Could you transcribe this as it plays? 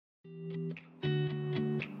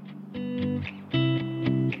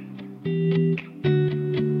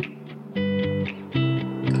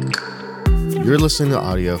You're listening to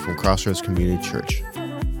audio from Crossroads Community Church,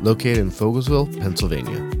 located in Fogelsville,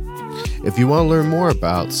 Pennsylvania. If you want to learn more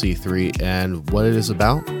about C3 and what it is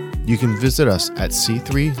about, you can visit us at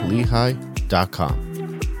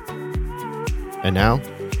c3lehigh.com. And now,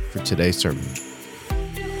 for today's sermon.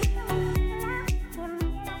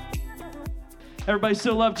 Everybody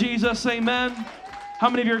still love Jesus? Amen.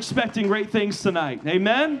 How many of you are expecting great things tonight?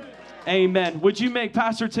 Amen. Amen. Would you make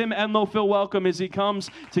Pastor Tim Enloe feel welcome as he comes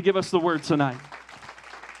to give us the word tonight?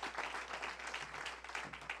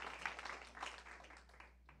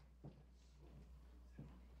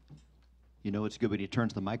 You know it's good when he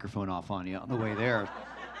turns the microphone off on you on the way there.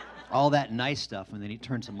 All that nice stuff, and then he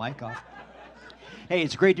turns the mic off. Hey,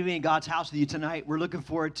 it's great to be in God's house with you tonight. We're looking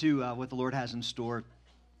forward to what the Lord has in store.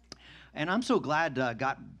 And I'm so glad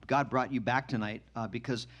God brought you back tonight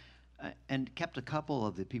because and kept a couple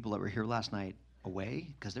of the people that were here last night away,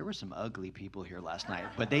 because there were some ugly people here last night,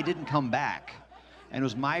 but they didn't come back. And it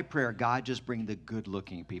was my prayer, God, just bring the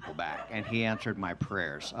good-looking people back. And he answered my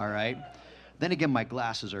prayers, all right? Then again, my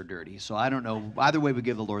glasses are dirty, so I don't know. Either way, we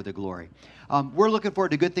give the Lord the glory. We're looking forward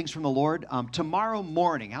to good things from the Lord. Tomorrow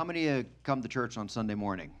morning, how many come to church on Sunday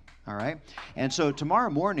morning? All right? And so tomorrow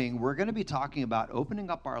morning, we're going to be talking about opening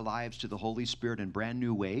up our lives to the Holy Spirit in brand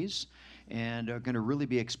new ways, and are going to really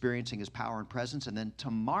be experiencing his power and presence. And then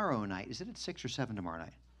tomorrow night, is it at 6 or 7 tomorrow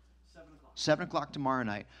night? 7 o'clock. 7 o'clock tomorrow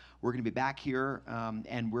night, we're going to be back here,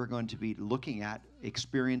 and we're going to be looking at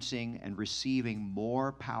experiencing and receiving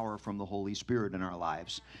more power from the Holy Spirit in our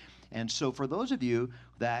lives. And so for those of you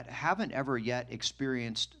that haven't ever yet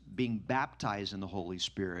experienced being baptized in the Holy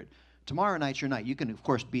Spirit, tomorrow night's your night. You can, of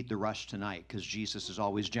course, beat the rush tonight because Jesus is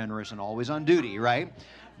always generous and always on duty, right?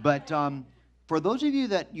 But for those of you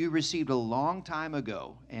that you received a long time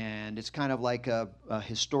ago, and it's kind of like a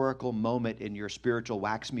historical moment in your spiritual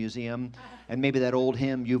wax museum, and maybe that old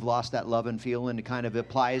hymn, You've Lost That Love and Feeling, it kind of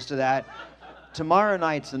applies to that. Tomorrow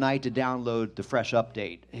night's the night to download the fresh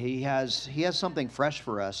update. He has something fresh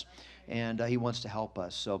for us, and he wants to help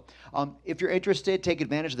us. So if you're interested, take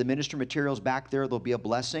advantage of the ministry materials back there. They'll be a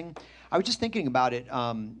blessing. I was just thinking about it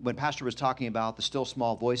when Pastor was talking about the still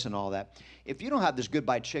small voice and all that. If you don't have this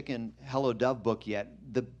Goodbye Chicken, Hello Dove book yet,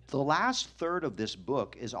 the last third of this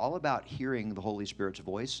book is all about hearing the Holy Spirit's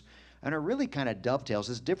voice. And it really kind of dovetails.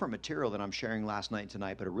 It's different material than I'm sharing last night and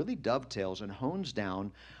tonight, but it really dovetails and hones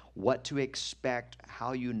down what to expect,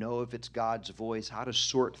 how you know if it's God's voice, how to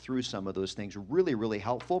sort through some of those things. Really, really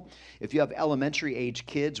helpful. If you have elementary age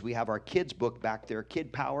kids, we have our kids book back there,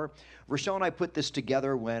 Kid Power. Rochelle and I put this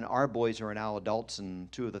together when our boys are now adults,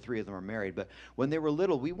 and 2 of the 3 of them are married. But when they were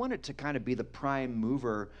little, we wanted to kind of be the prime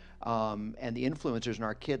mover and the influencers in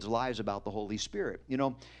our kids' lives about the Holy Spirit. You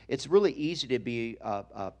know, it's really easy to be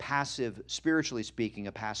a passive, spiritually speaking,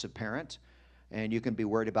 a passive parent. And you can be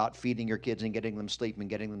worried about feeding your kids and getting them sleep and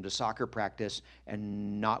getting them to soccer practice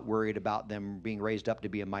and not worried about them being raised up to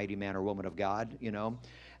be a mighty man or woman of God, you know.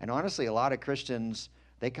 And honestly, a lot of Christians,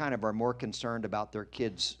 they kind of are more concerned about their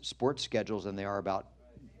kids' sports schedules than they are about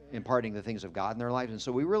imparting the things of God in their lives. And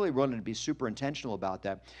so we really wanted to be super intentional about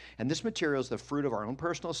that. And this material is the fruit of our own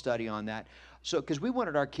personal study on that. So, because we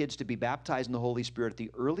wanted our kids to be baptized in the Holy Spirit at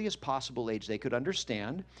the earliest possible age they could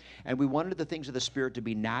understand, and we wanted the things of the Spirit to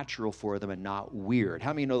be natural for them and not weird.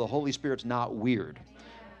 How many know the Holy Spirit's not weird?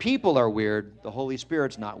 People are weird. The Holy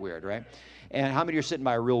Spirit's not weird, right? And how many are sitting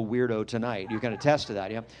by a real weirdo tonight? You can attest to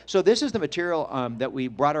that, yeah? So this is the material that we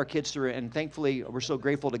brought our kids through, and thankfully, we're so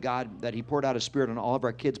grateful to God that he poured out his Spirit on all of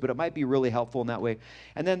our kids, but it might be really helpful in that way.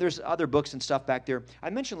 And then there's other books and stuff back there. I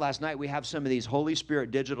mentioned last night we have some of these Holy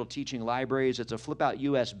Spirit digital teaching libraries. It's a flip-out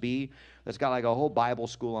USB that's got like a whole Bible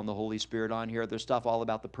school on the Holy Spirit on here. There's stuff all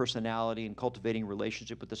about the personality and cultivating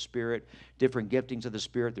relationship with the Spirit, different giftings of the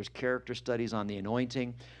Spirit. There's character studies on the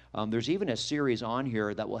anointing. There's even a series on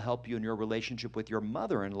here that will help you in your relationship with your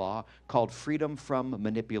mother-in-law called Freedom from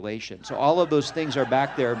Manipulation. So all of those things are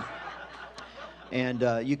back there.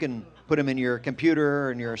 And you can put them in your computer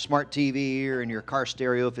or in your smart TV or in your car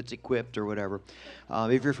stereo if it's equipped or whatever.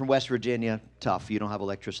 If you're from West Virginia, tough. You don't have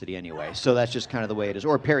electricity anyway. So that's just kind of the way it is.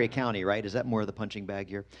 Or Perry County, right? Is that more of the punching bag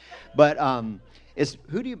here? But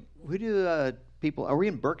who do people, are we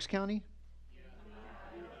in Berks County?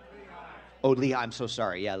 Oh, Lehigh. I'm so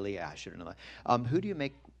sorry. Yeah, Lehigh. I should have known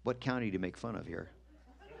that. What county do you make fun of here?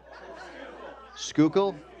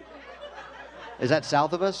 Schuylkill? Is that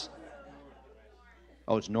south of us?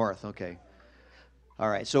 Oh, it's north. Okay. All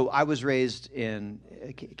right. So I was raised in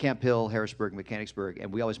Camp Hill, Harrisburg, Mechanicsburg,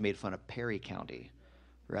 and we always made fun of Perry County,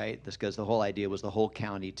 right? This because the whole idea was the whole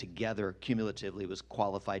county together cumulatively was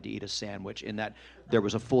qualified to eat a sandwich in that there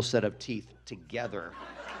was a full set of teeth together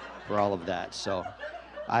for all of that. So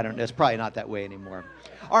I don't know. It's probably not that way anymore.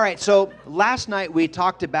 All right, so last night we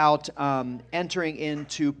talked about entering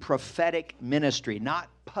into prophetic ministry, not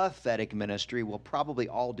pathetic ministry. We'll probably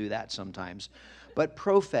all do that sometimes, but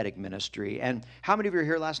prophetic ministry. And how many of you were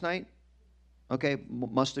here last night? Okay,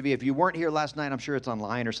 most of you. If you weren't here last night, I'm sure it's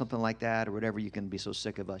online or something like that or whatever. You can be so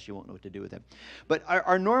sick of us, you won't know what to do with it. But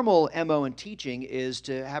our normal MO in teaching is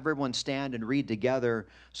to have everyone stand and read together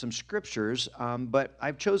some scriptures. But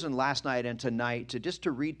I've chosen last night and tonight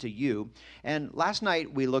to read to you. And last night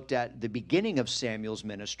we looked at the beginning of Samuel's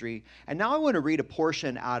ministry. And now I want to read a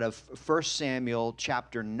portion out of 1 Samuel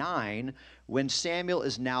chapter 9, when Samuel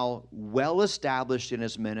is now well established in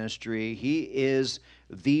his ministry. He is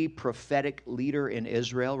the prophetic leader in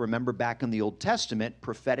Israel. Remember, back in the Old Testament,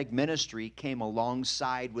 prophetic ministry came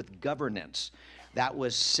alongside with governance. That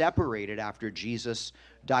was separated after Jesus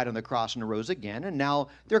died on the cross and arose again. And now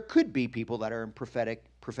there could be people that are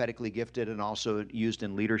prophetically gifted and also used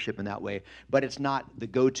in leadership in that way, but it's not the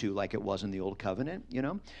go-to like it was in the Old Covenant, you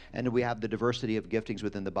know. And we have the diversity of giftings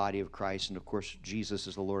within the body of Christ, and of course Jesus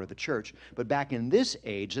is the Lord of the church. But back in this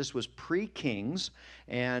age, this was pre-kings,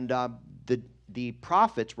 and the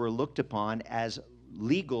prophets were looked upon as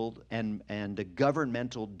legal and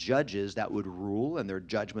governmental judges that would rule, and their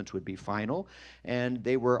judgments would be final. And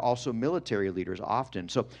they were also military leaders often.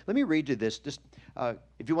 So let me read you this. Just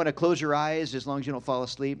if you want to close your eyes, as long as you don't fall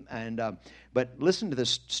asleep. But listen to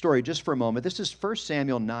this story just for a moment. This is 1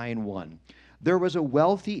 Samuel 9:1. There was a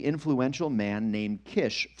wealthy, influential man named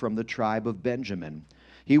Kish from the tribe of Benjamin.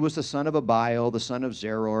 He was the son of Abiel, the son of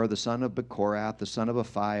Zeror, the son of Bechorath, the son of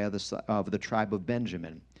Aphiah, of the tribe of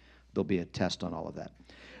Benjamin. There'll be a test on all of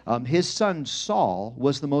that. His son Saul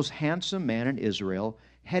was the most handsome man in Israel,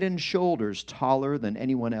 head and shoulders taller than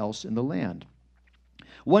anyone else in the land.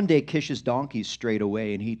 One day Kish's donkeys strayed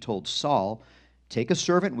away, and he told Saul, "Take a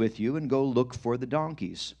servant with you and go look for the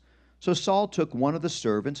donkeys." So Saul took one of the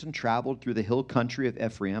servants and traveled through the hill country of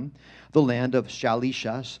Ephraim, the land of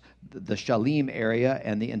Shalishas, the Shalim area,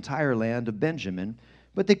 and the entire land of Benjamin,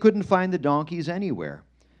 but they couldn't find the donkeys anywhere.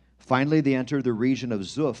 Finally, they entered the region of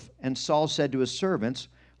Zuph, and Saul said to his servants,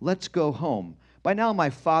 "Let's go home. By now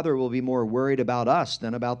my father will be more worried about us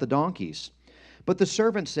than about the donkeys." But the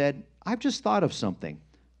servant said, "I've just thought of something.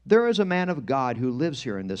 There is a man of God who lives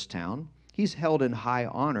here in this town. He's held in high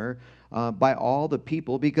honor by all the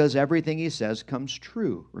people because everything he says comes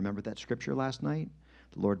true." Remember that scripture last night?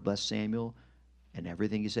 The Lord blessed Samuel, and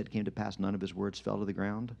everything he said came to pass. None of his words fell to the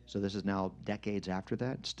ground. So this is now decades after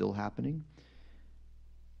that, still happening.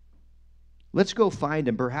 Let's go find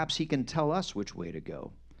him. Perhaps he can tell us which way to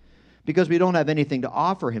go. "Because we don't have anything to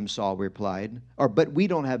offer him," Saul replied. But we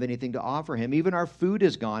don't have anything to offer him. Even our food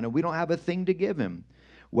is gone, and we don't have a thing to give him."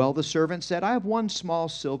 Well, the servant said, "I have one small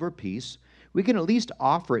silver piece. We can at least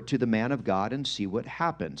offer it to the man of God and see what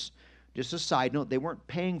happens." Just a side note, they weren't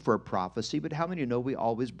paying for a prophecy, but how many know we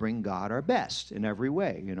always bring God our best in every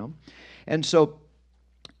way, you know? And so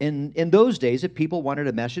in those days, if people wanted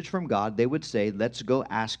a message from God, they would say, "Let's go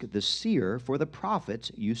ask the seer," for the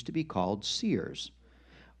prophets used to be called seers.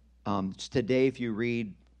 Today, if you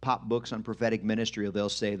read pop books on prophetic ministry, they'll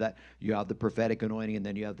say that you have the prophetic anointing and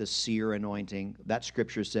then you have the seer anointing. That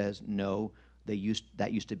scripture says, no, that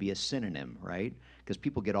used to be a synonym, right? Because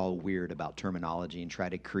people get all weird about terminology and try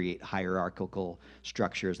to create hierarchical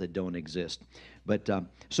structures that don't exist. But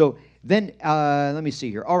so then, let me see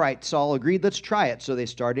here. All right, Saul agreed, let's try it. So they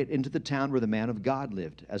started into the town where the man of God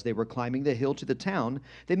lived. As they were climbing the hill to the town,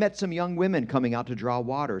 they met some young women coming out to draw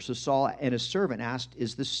water. So Saul and his servant asked,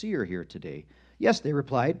 "Is the seer here today?" "Yes," they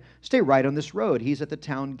replied. "Stay right on this road. He's at the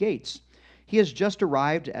town gates. He has just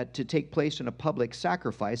arrived to take place in a public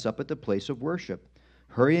sacrifice up at the place of worship.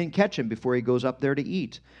 Hurry and catch him before he goes up there to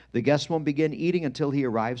eat. The guests won't begin eating until he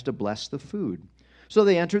arrives to bless the food." So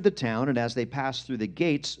they entered the town, and as they passed through the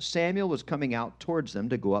gates, Samuel was coming out towards them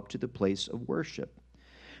to go up to the place of worship.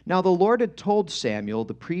 Now the Lord had told Samuel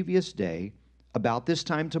the previous day, "About this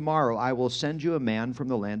time tomorrow I will send you a man from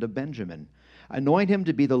the land of Benjamin. Anoint him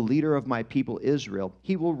to be the leader of my people Israel.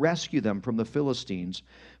 He will rescue them from the Philistines.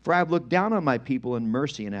 For I have looked down on my people in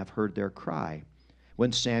mercy and have heard their cry."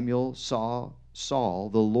 When Samuel saw Saul,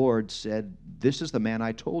 the Lord said, "This is the man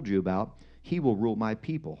I told you about. He will rule my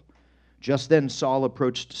people." Just then Saul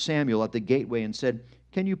approached Samuel at the gateway and said,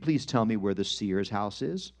 "Can you please tell me where the seer's house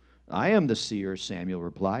is?" "I am the seer," Samuel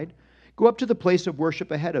replied. "Go up to the place of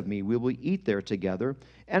worship ahead of me. We will eat there together.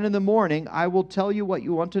 And in the morning I will tell you what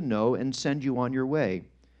you want to know and send you on your way.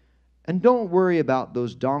 And don't worry about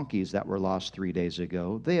those donkeys that were lost 3 days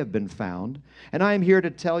ago. They have been found. And I am here to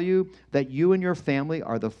tell you that you and your family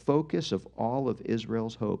are the focus of all of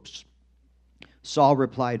Israel's hopes." Saul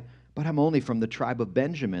replied, But I'm only from the tribe of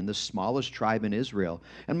Benjamin, the smallest tribe in Israel,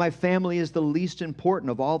 and my family is the least important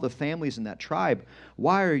of all the families in that tribe.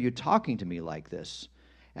 Why are you talking to me like this?"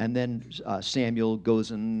 And then Samuel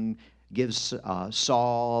goes and gives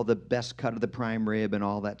Saul the best cut of the prime rib and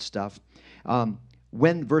all that stuff.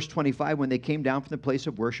 Verse 25, when they came down from the place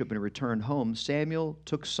of worship and returned home, Samuel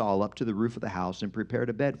took Saul up to the roof of the house and prepared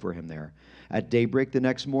a bed for him there. At daybreak the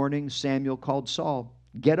next morning, Samuel called Saul,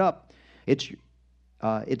 "Get up.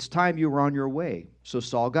 It's time you were on your way." So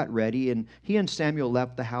Saul got ready, and he and Samuel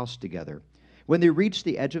left the house together. When they reached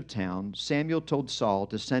the edge of town, Samuel told Saul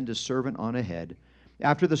to send his servant on ahead.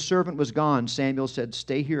 After the servant was gone, Samuel said,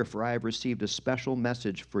 "Stay here, for I have received a special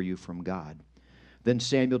message for you from God." Then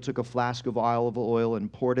Samuel took a flask of olive oil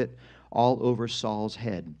and poured it all over Saul's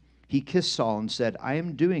head. He kissed Saul and said, "I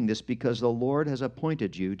am doing this because the Lord has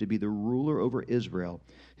appointed you to be the ruler over Israel,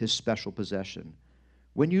 his special possession.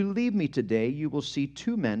 When you leave me today, you will see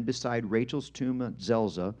 2 men beside Rachel's tomb at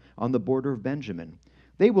Zelzah on the border of Benjamin.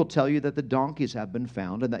 They will tell you that the donkeys have been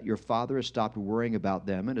found and that your father has stopped worrying about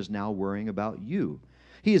them and is now worrying about you.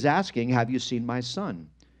 He is asking, 'Have you seen my son?'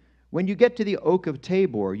 When you get to the oak of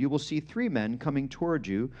Tabor, you will see 3 men coming toward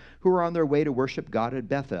you who are on their way to worship God at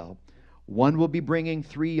Bethel. One will be bringing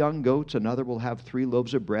 3 young goats, another will have 3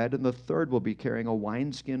 loaves of bread, and the third will be carrying a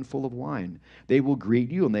wineskin full of wine. They will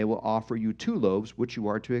greet you, and they will offer you 2 loaves, which you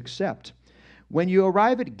are to accept. When you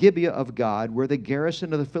arrive at Gibeah of God, where the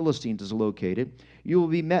garrison of the Philistines is located, you will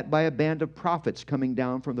be met by a band of prophets coming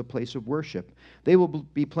down from the place of worship. They will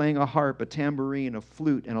be playing a harp, a tambourine, a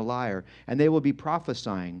flute, and a lyre, and they will be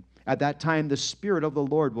prophesying. At that time, the Spirit of the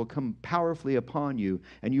Lord will come powerfully upon you,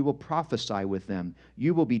 and you will prophesy with them.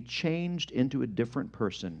 You will be changed into a different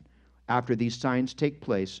person. After these signs take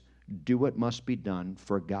place, do what must be done,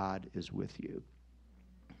 for God is with you."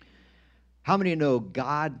 How many know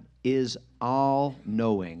God is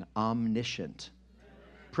all-knowing, omniscient?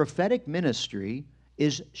 Prophetic ministry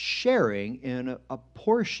is sharing in a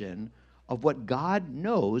portion of what God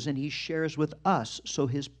knows, and he shares with us so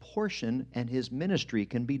his portion and his ministry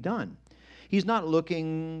can be done. He's not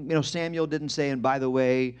looking, Samuel didn't say, "And by the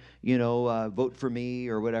way, vote for me,"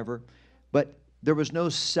 or whatever. But there was no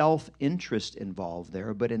self-interest involved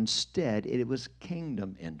there, but instead it was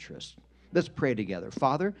kingdom interest. Let's pray together.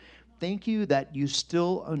 Father, thank you that you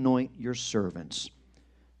still anoint your servants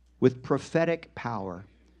with prophetic power.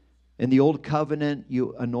 In the old covenant,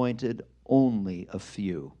 you anointed only a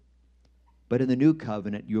few. But in the new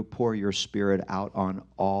covenant, you pour your Spirit out on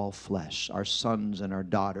all flesh, our sons and our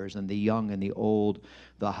daughters, and the young and the old,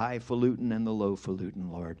 the highfalutin and the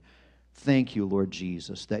lowfalutin, Lord. Thank you, Lord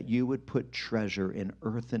Jesus, that you would put treasure in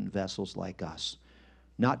earthen vessels like us,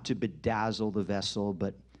 not to bedazzle the vessel,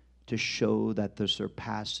 but to show that the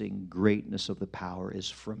surpassing greatness of the power is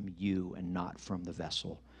from you and not from the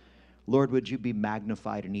vessel. Lord, would you be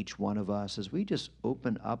magnified in each one of us as we just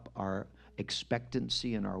open up our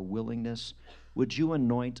expectancy and our willingness? Would you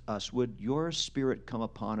anoint us? Would your Spirit come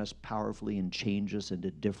upon us powerfully and change us into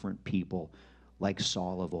different people like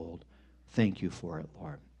Saul of old? Thank you for it,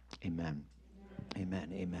 Lord. Amen. Amen.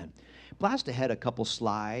 Amen. Blast ahead a couple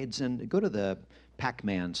slides and go to the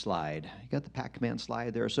Pac-Man slide. You got the Pac-Man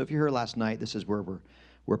slide there? So if you're here last night, this is where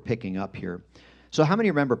we're picking up here. So how many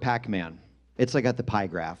remember Pac-Man? It's like got the pie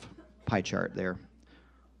chart there.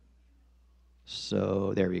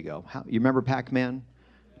 So there you go. You remember Pac-Man?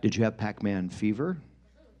 Did you have Pac-Man fever?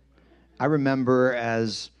 I remember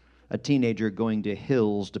as a teenager going to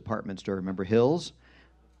Hills department store. Remember Hills?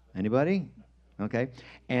 Anybody? Okay.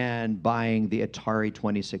 And buying the Atari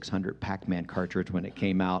 2600 Pac-Man cartridge when it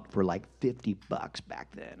came out for like $50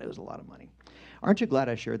 back then. It was a lot of money. Aren't you glad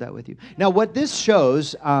I shared that with you? Now, what this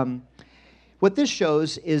shows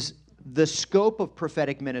is the scope of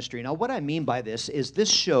prophetic ministry. Now, what I mean by this is this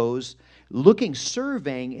shows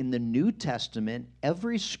surveying in the New Testament,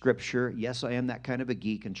 every scripture, yes, I am that kind of a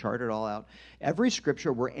geek and chart it all out, every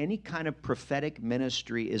scripture where any kind of prophetic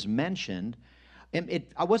ministry is mentioned. And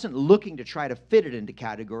I wasn't looking to try to fit it into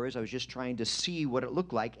categories. I was just trying to see what it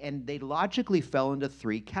looked like, and they logically fell into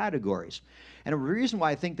 3 categories. And the reason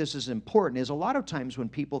why I think this is important is a lot of times when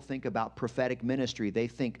people think about prophetic ministry, they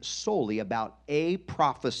think solely about a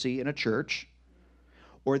prophecy in a church,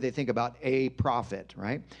 or they think about a prophet,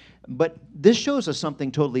 right? But this shows us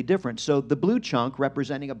something totally different. So the blue chunk,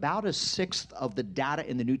 representing about 1/6 of the data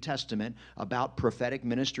in the New Testament about prophetic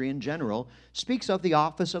ministry in general, speaks of the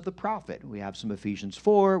office of the prophet. We have some Ephesians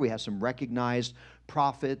 4, we have some recognized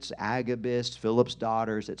prophets, Agabus, Philip's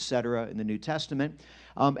daughters, etc. in the New Testament.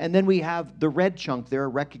 And then we have the red chunk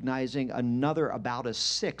there recognizing another about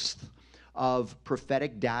 1/6 of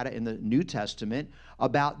prophetic data in the New Testament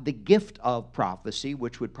about the gift of prophecy,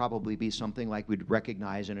 which would probably be something like we'd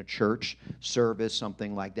recognize in a church service,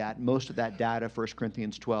 something like that. Most of that data, 1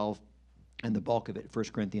 Corinthians 12, and the bulk of it, 1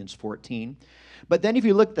 Corinthians 14. But then if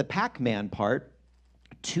you look at the Pac-Man part,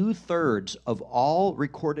 2/3 of all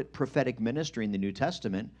recorded prophetic ministry in the New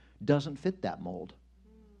Testament doesn't fit that mold.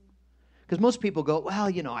 Because most people go, well,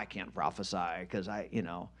 I can't prophesy because I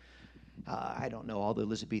don't know all the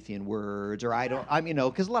Elizabethan words, or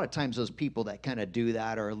because a lot of times those people that kind of do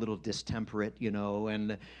that are a little distemperate,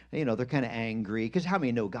 and, they're kind of angry. Because how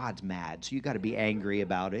many know God's mad? So you got to be angry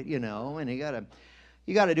about it, and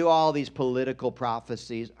you got to do all these political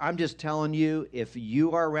prophecies. I'm just telling you, if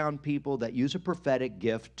you are around people that use a prophetic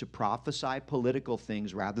gift to prophesy political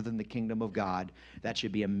things rather than the kingdom of God, that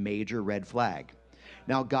should be a major red flag.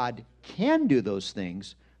 Now, God can do those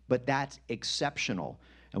things, but that's exceptional.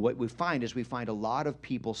 And what we find a lot of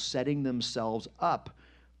people setting themselves up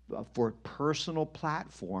for personal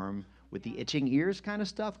platform with the itching ears kind of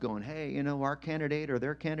stuff, going, hey, our candidate or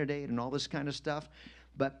their candidate and all this kind of stuff.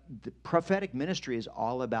 But the prophetic ministry is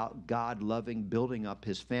all about God loving, building up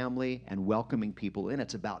his family, and welcoming people in.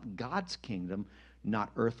 It's about God's kingdom,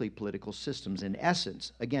 not earthly political systems in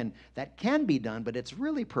essence. Again, that can be done, but it's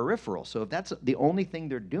really peripheral. So if that's the only thing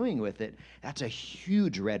they're doing with it, that's a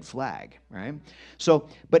huge red flag, right? So,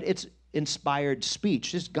 but it's inspired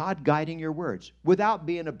speech, just God guiding your words without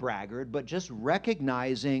being a braggart, but just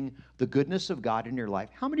recognizing the goodness of God in your life.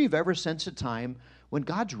 How many of you have ever sensed a time when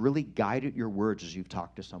God's really guided your words as you've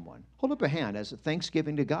talked to someone? Hold up a hand as a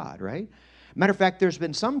thanksgiving to God, right? Matter of fact, there's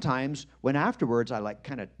been some times when afterwards I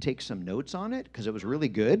kind of take some notes on it because it was really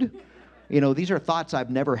good. These are thoughts I've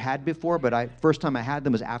never had before, but first time I had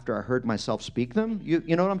them was after I heard myself speak them. You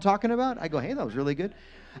know what I'm talking about? I go, hey, that was really good.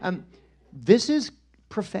 This is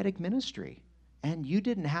prophetic ministry. And you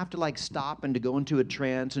didn't have to stop and to go into a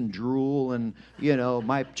trance and drool and,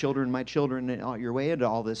 my children, and your way into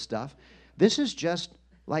all this stuff. This is just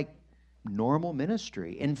normal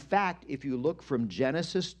ministry. In fact, if you look from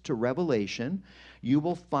Genesis to Revelation, you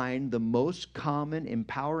will find the most common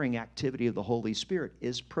empowering activity of the Holy Spirit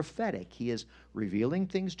is prophetic. He is revealing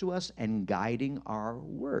things to us and guiding our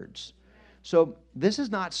words. So this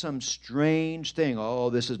is not some strange thing.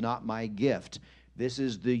 Oh, this is not my gift. This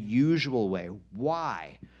is the usual way.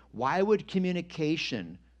 Why? Why would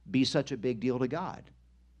communication be such a big deal to God?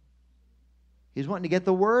 He's wanting to get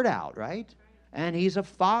the word out, right? And he's a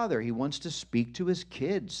father. He wants to speak to his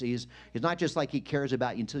kids. He's not just like he cares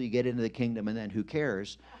about you until you get into the kingdom and then who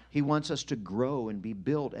cares. He wants us to grow and be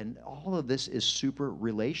built. And all of this is super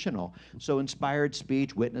relational. So inspired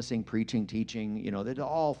speech, witnessing, preaching, teaching, that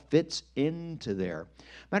all fits into there.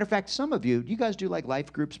 Matter of fact, some of you, do you guys do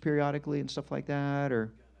life groups periodically and stuff like that?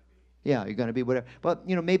 Or yeah, you're going to be whatever. But,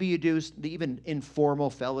 maybe you do even informal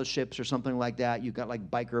fellowships or something like that. You've got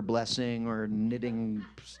biker blessing or knitting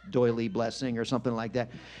doily blessing or something like that.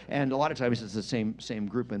 And a lot of times it's the same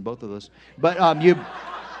group in both of those. But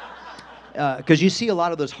because you see a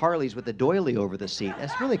lot of those Harleys with the doily over the seat.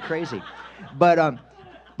 That's really crazy.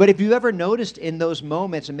 But if you ever noticed in those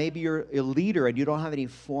moments, and maybe you're a leader and you don't have any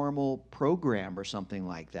formal program or something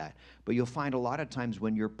like that, but you'll find a lot of times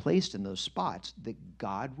when you're placed in those spots that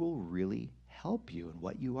God will really help you in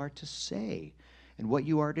what you are to say and what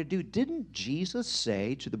you are to do. Didn't Jesus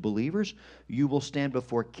say to the believers, you will stand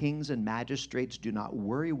before kings and magistrates. Do not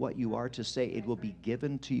worry what you are to say. It will be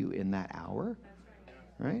given to you in that hour.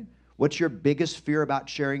 Right? What's your biggest fear about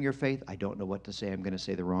sharing your faith? I don't know what to say. I'm going to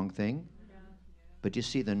say the wrong thing. But you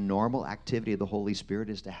see, the normal activity of the Holy Spirit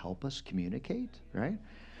is to help us communicate, right?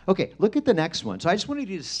 Okay, look at the next one. So I just wanted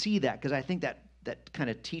you to see that because I think that kind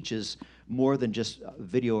of teaches more than just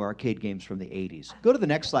video arcade games from the 80s. Go to the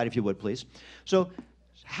next slide, if you would, please. So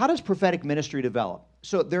how does prophetic ministry develop?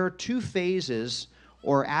 So there are two phases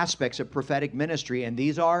or aspects of prophetic ministry, and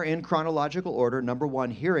these are in chronological order. Number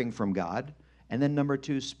one, hearing from God, and then number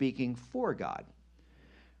two, speaking for God.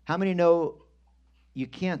 How many know you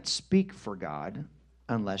can't speak for God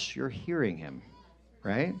unless you're hearing him,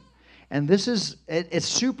 right? And this is, it's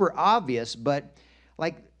super obvious, but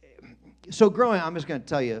so growing up, I'm just going to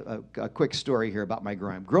tell you a quick story here about my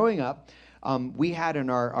growing up. Growing up, we had in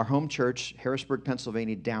our home church, Harrisburg,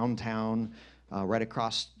 Pennsylvania, downtown, right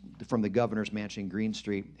across from the governor's mansion, Green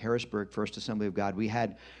Street, Harrisburg, First Assembly of God, we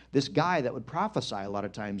had this guy that would prophesy a lot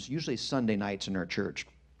of times, usually Sunday nights in our church.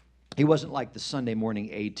 He wasn't like the Sunday morning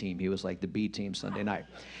A team. He was like the B team Sunday night.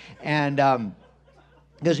 And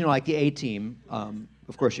because, like the A team,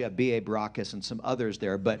 of course, you have B.A. Baracus and some others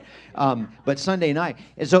there, but Sunday night.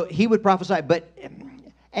 And so he would prophesy. But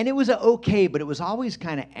And it was okay, but it was always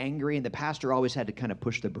kind of angry, and the pastor always had to kind of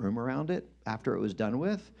push the broom around it after it was done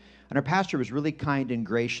with. And our pastor was really kind and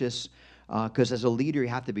gracious, because as a leader, you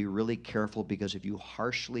have to be really careful, because if you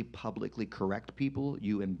harshly, publicly correct people,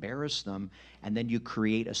 you embarrass them, and then you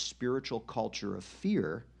create a spiritual culture of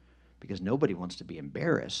fear, because nobody wants to be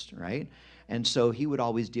embarrassed, right? And so he would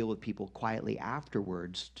always deal with people quietly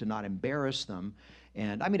afterwards to not embarrass them.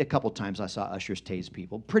 And I mean, a couple times I saw ushers tase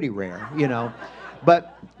people. Pretty rare, you know.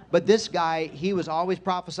 But this guy, he was always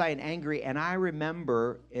prophesying angry. And I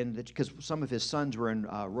remember, because some of his sons were in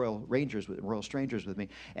Royal Strangers with me,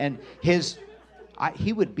 and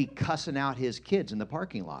he would be cussing out his kids in the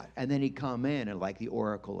parking lot, and then he'd come in and like the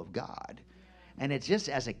oracle of God. And it's just,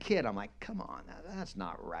 as a kid, I'm like, come on, that's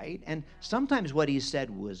not right. And sometimes what he said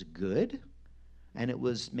was good, and it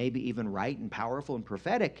was maybe even right and powerful and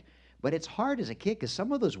prophetic. But it's hard as a kid, because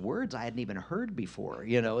some of those words I hadn't even heard before,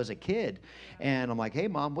 you know, as a kid. And I'm like, hey,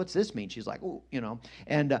 Mom, what's this mean? She's like, oh, you know.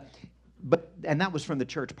 And that was from the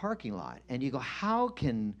church parking lot. And you go, how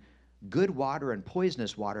can good water and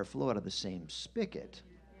poisonous water flow out of the same spigot?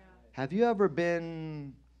 Yeah. Have you ever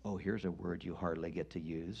been, here's a word you hardly get to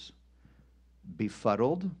use,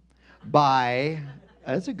 befuddled by,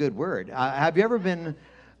 that's a good word. Have you ever been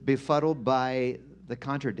befuddled by the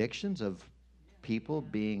contradictions of people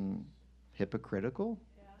being hypocritical?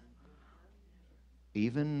 Yeah.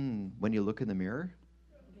 Even when you look in the mirror?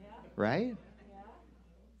 Yeah. Right? Yeah.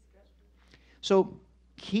 So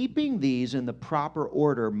keeping these in the proper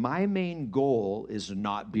order, my main goal is to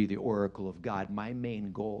not be the oracle of God. My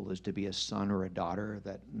main goal is to be a son or a daughter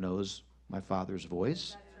that knows my Father's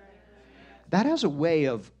voice. That has a way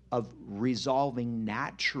of resolving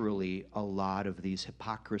naturally a lot of these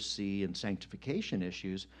hypocrisy and sanctification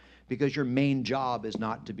issues, because your main job is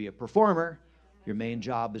not to be a performer. Your main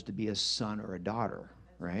job is to be a son or a daughter,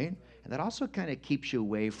 right? And that also kind of keeps you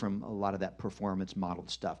away from a lot of that performance modeled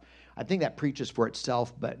stuff. I think that preaches for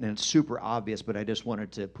itself, and it's super obvious, but I just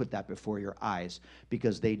wanted to put that before your eyes,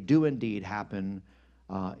 because they do indeed happen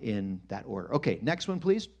in that order. Okay, next one,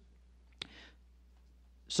 please.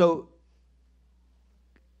 So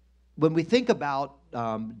when we think about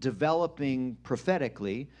developing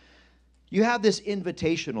prophetically, you have this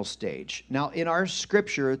invitational stage. Now, in our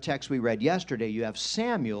scripture text we read yesterday, you have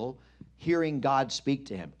Samuel hearing God speak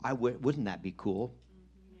to him. Wouldn't that be cool?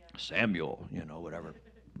 Yeah. Samuel, you know, whatever.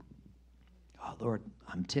 Oh, Lord,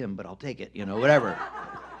 I'm Tim, but I'll take it, you know, whatever.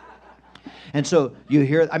 And so you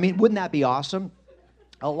hear, I mean, wouldn't that be awesome?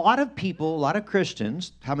 A lot of people, a lot of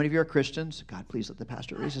Christians, how many of you are Christians? God, please let the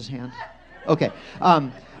pastor raise his hand. Okay.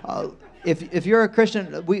 If you're a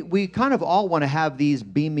Christian, we kind of all want to have these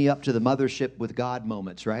beam me up to the mothership with God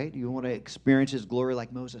moments, right? You want to experience his glory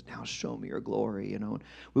like Moses. Now show me your glory, you know.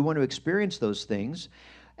 We want to experience those things.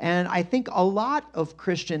 And I think a lot of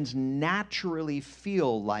Christians naturally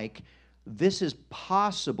feel like this is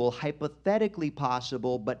possible, hypothetically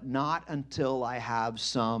possible, but not until I have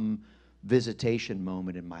some visitation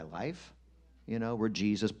moment in my life, you know, where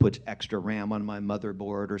Jesus puts extra RAM on my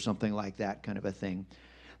motherboard or something like that, kind of a thing.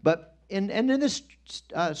 But in this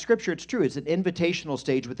scripture, it's true. It's an invitational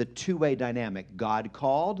stage with a two-way dynamic. God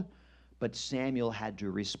called, but Samuel had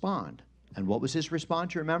to respond. And what was his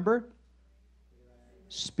response, you remember?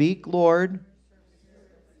 Speak, Lord.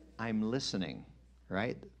 I'm listening,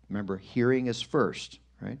 right? Remember, hearing is first,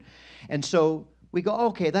 right? And so we go,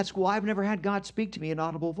 okay, that's cool. I've never had God speak to me in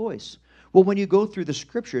audible voice. Well, when you go through the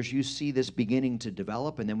scriptures, you see this beginning to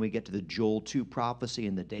develop, and then we get to the Joel 2 prophecy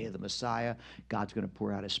in the day of the Messiah. God's going to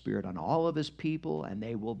pour out his Spirit on all of his people, and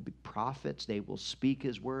they will be prophets. They will speak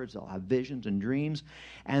his words. They'll have visions and dreams.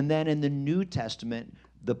 And then in the New Testament,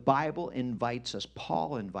 the Bible invites us,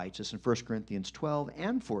 Paul invites us in 1 Corinthians 12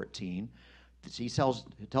 and 14. He tells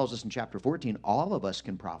us in chapter 14, all of us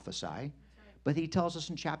can prophesy. But he tells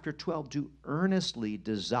us in chapter 12 to earnestly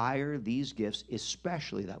desire these gifts,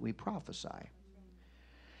 especially that we prophesy.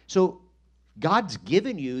 So God's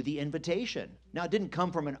given you the invitation. Now, it didn't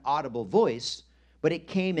come from an audible voice, but it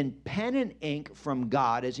came in pen and ink from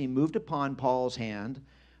God as he moved upon Paul's hand.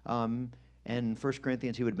 And 1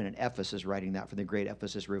 Corinthians, he would have been in Ephesus writing that for the great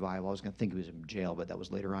Ephesus revival. I was going to think he was in jail, but that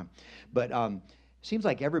was later on. But seems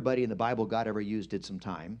like everybody in the Bible God ever used did some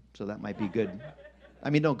time, so that might be good. I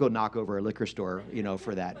mean, don't go knock over a liquor store, you know,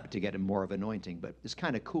 for that, to get more of anointing, but it's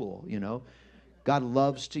kind of cool, you know. God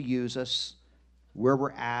loves to use us where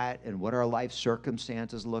we're at and what our life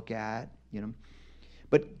circumstances look at, you know.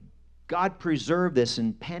 But God preserved this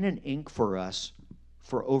in pen and ink for us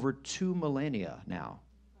for over 2 millennia now.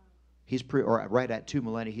 Right at 2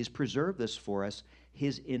 millennia, he's preserved this for us,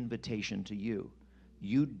 his invitation to you.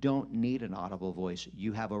 You don't need an audible voice.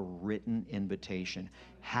 You have a written invitation.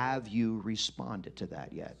 Have you responded to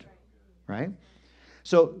that yet? Right?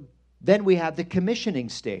 So then we have the commissioning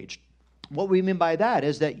stage. What we mean by that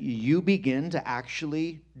is that you begin to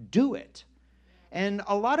actually do it. And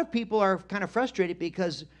a lot of people are kind of frustrated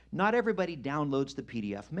because not everybody downloads the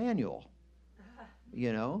PDF manual,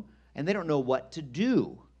 and they don't know what to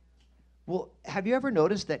do. Well, have you ever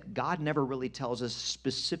noticed that God never really tells us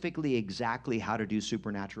specifically exactly how to do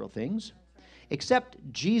supernatural things? Except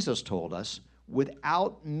Jesus told us,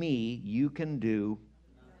 without me, you can do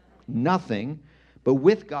nothing. But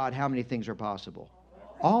with God, how many things are possible?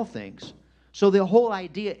 All things. So the whole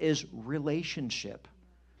idea is relationship.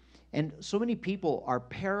 And so many people are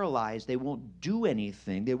paralyzed. They won't do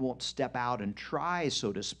anything. They won't step out and try,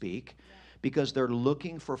 so to speak, because they're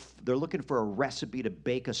looking for a recipe to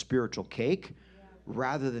bake a spiritual cake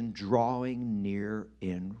rather than drawing near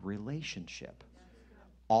in relationship.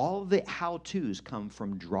 All the how-tos come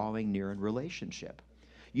from drawing near in relationship.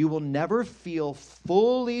 You will never feel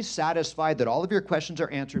fully satisfied that all of your questions are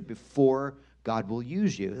answered before God will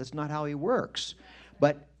use you. That's not how he works.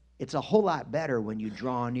 But it's a whole lot better when you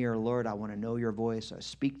draw near. Lord, I want to know your voice.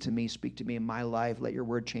 Speak to me in my life. Let your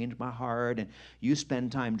word change my heart. And you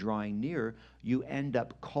spend time drawing near, you end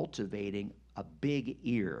up cultivating a big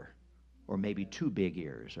ear, or maybe two big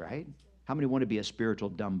ears, right? How many want to be a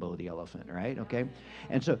spiritual Dumbo the elephant, right? Okay.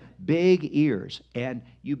 And so big ears, and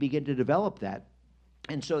you begin to develop that.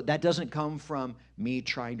 And so that doesn't come from me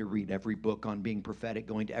trying to read every book on being prophetic,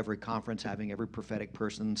 going to every conference, having every prophetic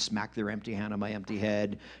person smack their empty hand on my empty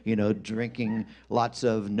head, drinking lots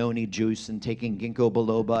of noni juice and taking ginkgo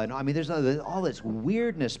biloba. And there's all this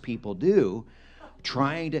weirdness people do,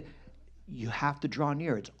 you have to draw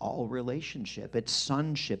near. It's all relationship. It's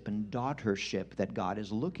sonship and daughtership that God is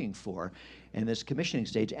looking for in this commissioning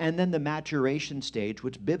stage. And then the maturation stage,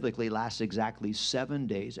 which biblically lasts exactly 7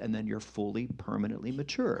 days, and then you're fully, permanently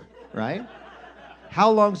mature, right? How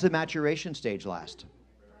long does the maturation stage last?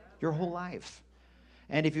 Your whole life.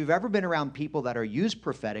 And if you've ever been around people that are used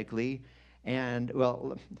prophetically,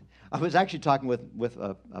 I was actually talking with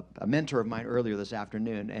a mentor of mine earlier this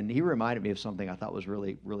afternoon, and he reminded me of something I thought was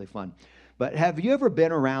really, really fun. But have you ever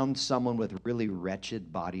been around someone with really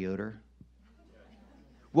wretched body odor?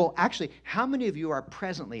 Well, actually, how many of you are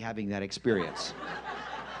presently having that experience?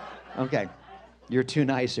 Okay, you're too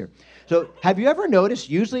nice here. So have you ever noticed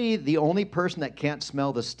usually the only person that can't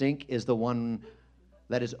smell the stink is the one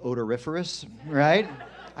that is odoriferous, right?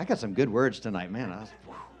 I got some good words tonight, man. I was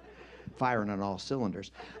firing on all cylinders.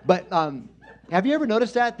 But have you ever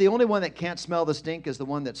noticed that? The only one that can't smell the stink is the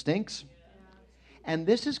one that stinks? And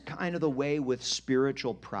this is kind of the way with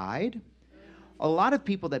spiritual pride. A lot of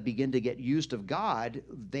people that begin to get used of God,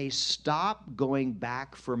 they stop going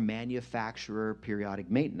back for manufacturer periodic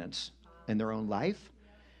maintenance in their own life.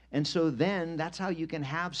 And so then that's how you can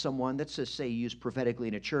have someone that's, just say, used prophetically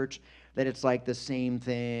in a church, that it's like the same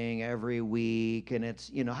thing every week. And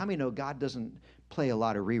it's, how many know God doesn't play a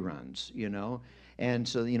lot of reruns, And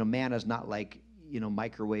so, manna's not like,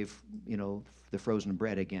 microwave, the frozen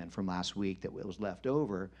bread again from last week that was left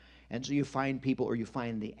over. And so you find people, or you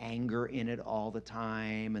find the anger in it all the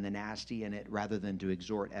time and the nasty in it, rather than to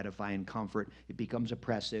exhort, edify, and comfort. It becomes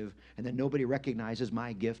oppressive, and then nobody recognizes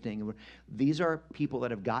my gifting. These are people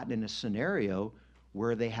that have gotten in a scenario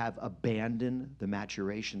where they have abandoned the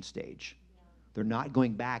maturation stage. They're not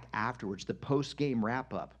going back afterwards, the post-game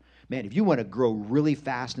wrap-up. Man, if you want to grow really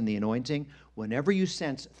fast in the anointing, whenever you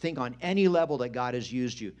think on any level that God has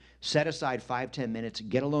used you, set aside 5-10 minutes,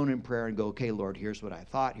 get alone in prayer and go, okay, Lord, here's what I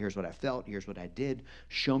thought, here's what I felt, here's what I did.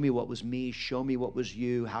 Show me what was me, show me what was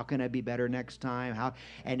you. How can I be better next time?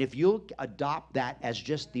 And if you'll adopt that as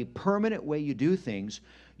just the permanent way you do things,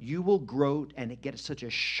 you will grow, and it gets such a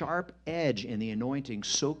sharp edge in the anointing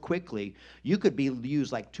so quickly. You could be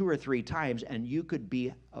used like 2 or 3 times, and you could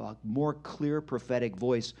be a more clear prophetic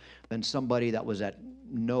voice than somebody that was at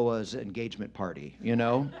Noah's engagement party,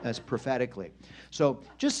 as prophetically. So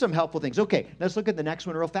just some helpful things. Okay, let's look at the next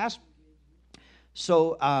one real fast.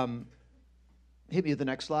 So hit me with the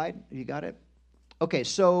next slide. You got it? Okay,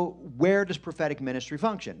 so where does prophetic ministry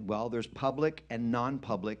function? Well, there's public and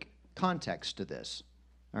non-public context to this.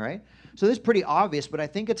 All right? So this is pretty obvious, but I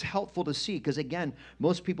think it's helpful to see, because again,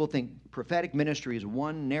 most people think prophetic ministry is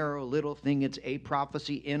one narrow little thing. It's a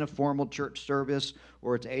prophecy in a formal church service,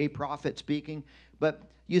 or it's a prophet speaking. But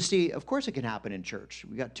you see, of course it can happen in church.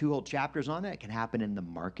 We got 2 whole chapters on that. It can happen in the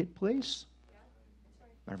marketplace.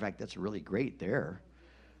 Matter of fact, that's really great there.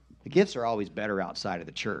 The gifts are always better outside of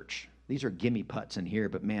the church. These are gimme putts in here,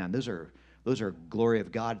 but man, those are glory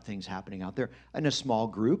of God things happening out there. In a small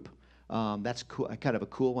group, That's cool, kind of a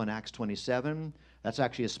cool one, Acts 27. That's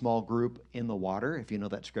actually a small group in the water, if you know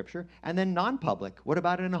that scripture. And then non-public. What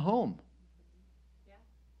about in a home?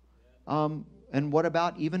 And what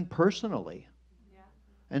about even personally?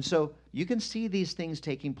 And so you can see these things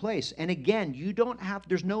taking place. And again,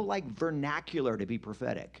 there's no like vernacular to be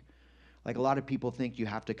prophetic. Like a lot of people think you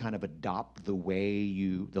have to kind of adopt the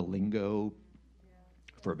lingo.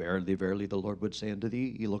 For verily, verily, the Lord would say unto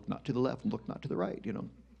thee, you look not to the left and look not to the right,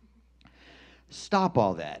 Stop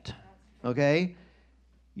all that, okay?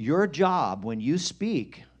 Your job when you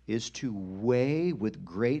speak is to weigh with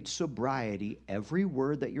great sobriety every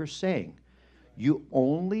word that you're saying. You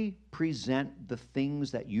only present the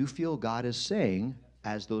things that you feel God is saying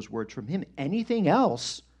as those words from Him. Anything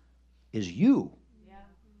else is you. Yeah.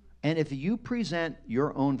 And if you present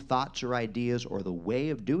your own thoughts or ideas or the way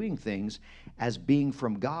of doing things as being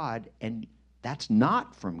from God, and that's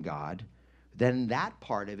not from God, then that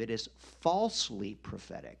part of it is falsely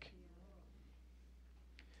prophetic.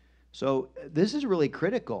 So this is really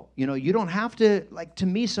critical. You don't have to, like, to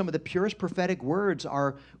me, some of the purest prophetic words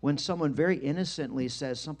are when someone very innocently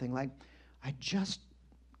says something like, I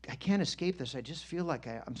can't escape this. I just feel like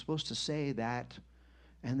I'm supposed to say that.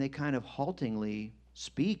 And they kind of haltingly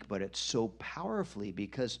speak, but it's so powerfully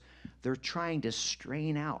because they're trying to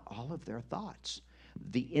strain out all of their thoughts.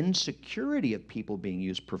 The insecurity of people being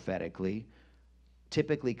used prophetically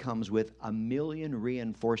typically comes with a million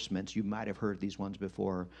reinforcements. You might have heard these ones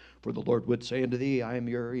before. For the Lord would say unto thee, I am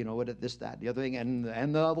your, this, that, the other thing.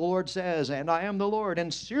 And the Lord says, and I am the Lord.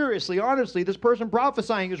 And seriously, honestly, this person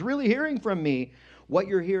prophesying is really hearing from me. What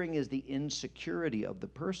you're hearing is the insecurity of the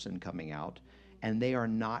person coming out, and they are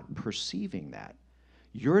not perceiving that.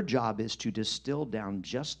 Your job is to distill down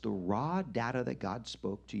just the raw data that God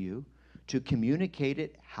spoke to you, to communicate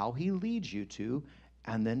it how He leads you to,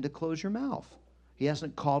 and then to close your mouth. He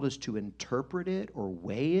hasn't called us to interpret it or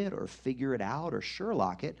weigh it or figure it out or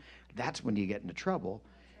Sherlock it. That's when you get into trouble.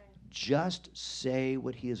 Just say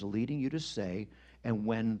what He is leading you to say, and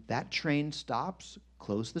when that train stops,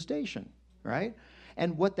 close the station, right?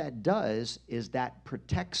 And what that does is that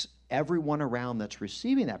protects everyone around that's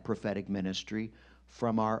receiving that prophetic ministry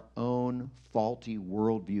from our own faulty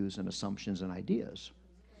worldviews and assumptions and ideas.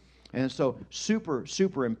 And so super,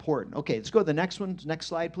 super important. Okay, let's go to the next one. Next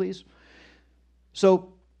slide, please.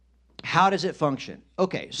 So how does it function?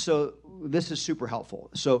 Okay, so this is super helpful.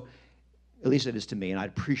 So at least it is to me, and I'd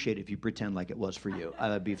appreciate it if you pretend like it was for you.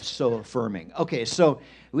 That'd be so affirming. Okay, so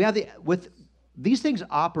we have these things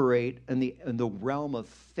operate in the realm of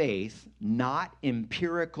faith, not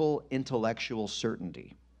empirical intellectual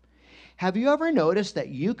certainty. Have you ever noticed that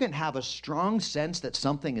you can have a strong sense that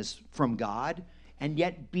something is from God and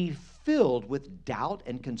yet be filled with doubt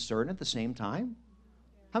and concern at the same time?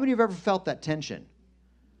 How many of you have ever felt that tension?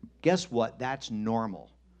 Guess what? That's normal.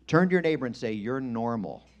 Turn to your neighbor and say, you're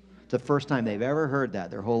normal. It's the first time they've ever heard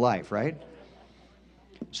that their whole life, right?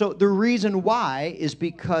 So the reason why is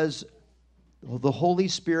because the Holy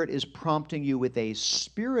Spirit is prompting you with a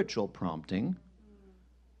spiritual prompting,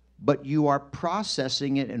 but you are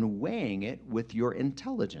processing it and weighing it with your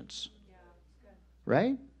intelligence,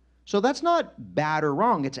 right? So that's not bad or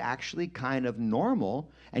wrong. It's actually kind of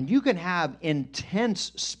normal. And you can have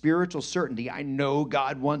intense spiritual certainty. I know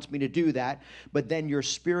God wants me to do that. But then your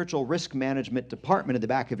spiritual risk management department in the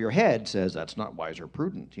back of your head says, that's not wise or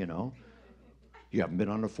prudent, You haven't been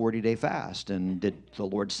on a 40-day fast. And did the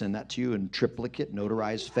Lord send that to you in triplicate,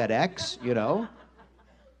 notarized FedEx,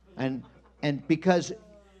 And because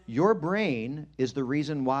your brain is the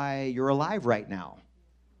reason why you're alive right now,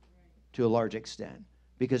 to a large extent.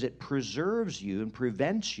 Because it preserves you and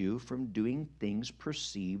prevents you from doing things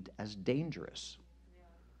perceived as dangerous.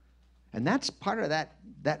 And that's part of that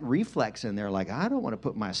reflex in there, like, I don't want to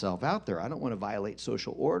put myself out there. I don't want to violate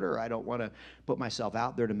social order. I don't want to put myself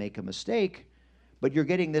out there to make a mistake. But you're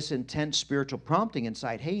getting this intense spiritual prompting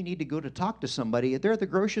inside, hey, you need to go to talk to somebody. They're at the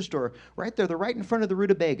grocery store right there. They're right in front of the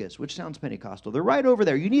rutabagas, which sounds Pentecostal. They're right over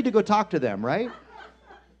there. You need to go talk to them, right?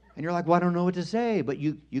 And you're like, well, I don't know what to say. But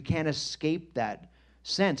you can't escape that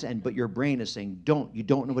sense, but your brain is saying, you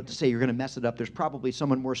don't know what to say, you're going to mess it up, there's probably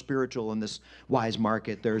someone more spiritual in this wise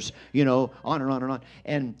market, there's, on and on and on,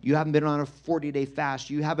 and you haven't been on a 40-day fast,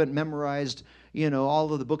 you haven't memorized,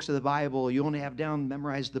 all of the books of the Bible, you only have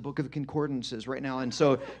memorized the book of concordances right now, and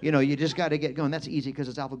so, you just got to get going. That's easy because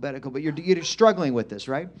it's alphabetical, but you're struggling with this,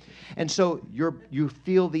 right? And so you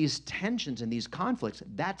feel these tensions and these conflicts.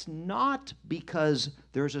 That's not because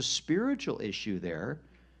there's a spiritual issue there.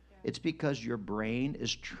 It's because your brain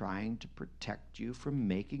is trying to protect you from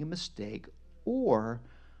making a mistake or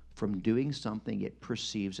from doing something it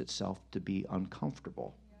perceives itself to be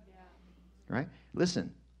uncomfortable. right?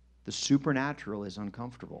 Listen, the supernatural is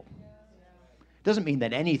uncomfortable. Doesn't mean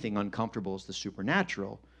that anything uncomfortable is the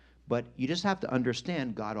supernatural, but you just have to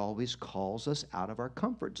understand God always calls us out of our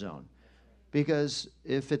comfort zone. Because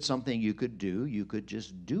if it's something you could do, you could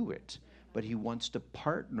just do it. But he wants to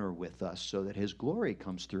partner with us so that his glory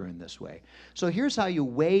comes through in this way. So here's how you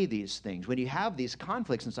weigh these things when you have these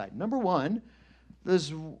conflicts inside. Number one,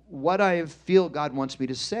 does what I feel God wants me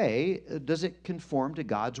to say, does it conform to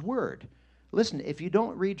God's word? Listen, if you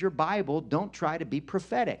don't read your Bible, don't try to be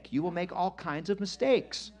prophetic. You will make all kinds of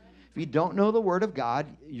mistakes. If you don't know the word of God,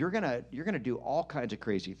 you're gonna do all kinds of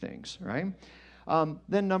crazy things, right?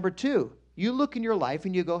 Then number two, you look in your life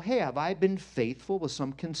and you go, hey, have I been faithful with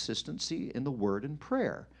some consistency in the word and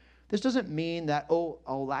prayer? This doesn't mean that, oh,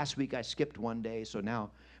 last week I skipped one day, so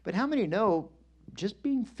now. But how many know just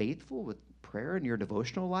being faithful with prayer in your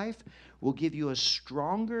devotional life will give you a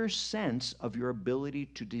stronger sense of your ability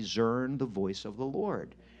to discern the voice of the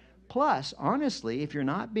Lord? Plus, honestly, if you're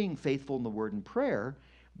not being faithful in the word and prayer,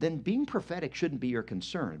 then being prophetic shouldn't be your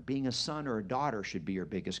concern. Being a son or a daughter should be your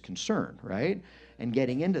biggest concern, right? And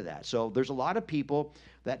getting into that. So there's a lot of people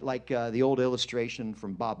that, like the old illustration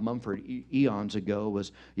from Bob Mumford eons ago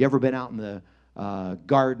was, you ever been out in the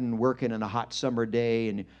garden working in a hot summer day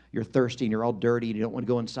and you're thirsty and you're all dirty and you don't want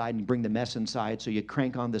to go inside and bring the mess inside, so you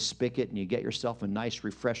crank on the spigot and you get yourself a nice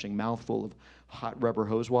refreshing mouthful of hot rubber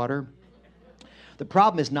hose water? The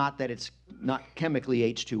problem is not that it's not chemically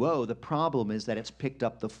H2O. The problem is that it's picked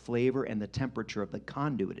up the flavor and the temperature of the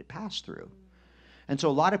conduit it passed through. And so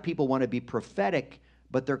a lot of people want to be prophetic,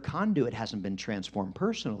 but their conduit hasn't been transformed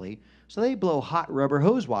personally, so they blow hot rubber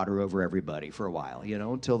hose water over everybody for a while,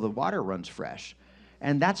 until the water runs fresh.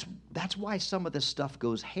 And that's why some of this stuff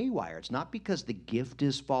goes haywire. It's not because the gift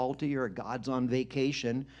is faulty or God's on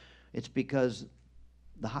vacation. It's because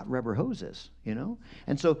the hot rubber hoses,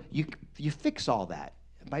 And so you fix all that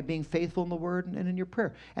by being faithful in the word and in your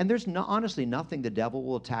prayer. And there's honestly nothing the devil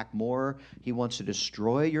will attack more. He wants to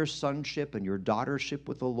destroy your sonship and your daughtership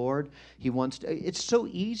with the Lord. It's so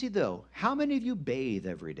easy though. How many of you bathe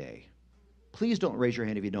every day? Please don't raise your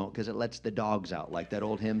hand if you don't, because it lets the dogs out, like that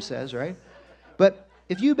old hymn says, right? But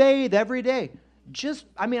if you bathe every day, you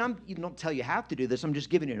don't tell you have to do this. I'm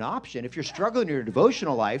just giving you an option. If you're struggling in your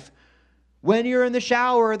devotional life, when you're in the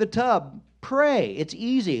shower or the tub, pray. It's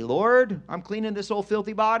easy. Lord, I'm cleaning this old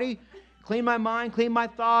filthy body. Clean my mind, clean my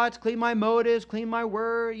thoughts, clean my motives, clean my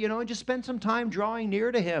word, and just spend some time drawing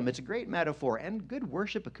near to him. It's a great metaphor and good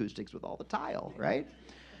worship acoustics with all the tile, right?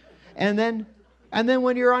 And then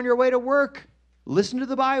when you're on your way to work, listen to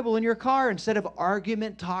the Bible in your car instead of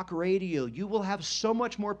argument talk radio. You will have so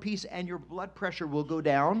much more peace and your blood pressure will go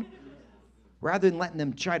down. Rather than letting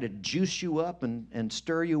them try to juice you up and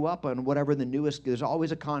stir you up on whatever the newest, there's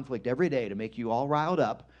always a conflict every day to make you all riled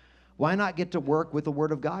up. Why not get to work with the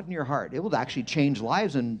Word of God in your heart? It will actually change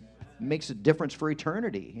lives and makes a difference for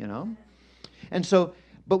eternity, And so,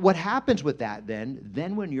 but what happens with that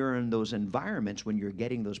then when you're in those environments, when you're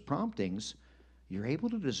getting those promptings, you're able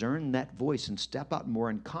to discern that voice and step out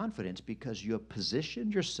more in confidence because you have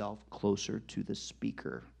positioned yourself closer to the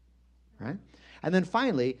speaker, right? And then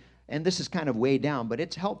finally, and this is kind of way down, but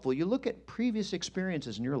it's helpful. You look at previous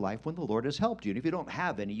experiences in your life when the Lord has helped you. And if you don't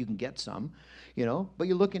have any, you can get some, But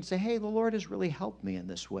you look and say, hey, the Lord has really helped me in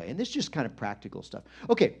this way. And this is just kind of practical stuff.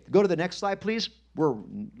 Okay, go to the next slide, please. We're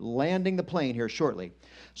landing the plane here shortly.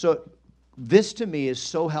 So this to me is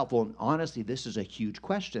so helpful. And honestly, this is a huge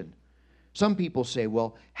question. Some people say,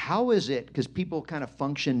 well, how is it? Because people kind of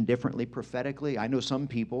function differently prophetically. I know some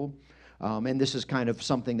people, and this is kind of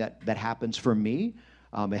something that happens for me.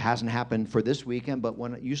 It hasn't happened for this weekend, but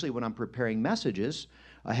usually when I'm preparing messages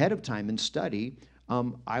ahead of time in study,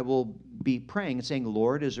 I will be praying and saying,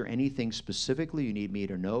 Lord, is there anything specifically you need me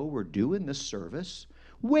to know or do in this service?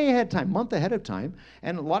 Way ahead of time, month ahead of time.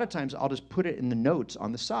 And a lot of times I'll just put it in the notes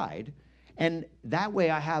on the side, and that way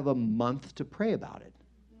I have a month to pray about it.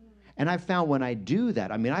 And I've found when I do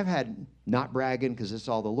that, I've had, not bragging because it's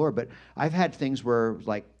all the Lord, but I've had things where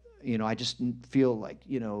like, I just feel like,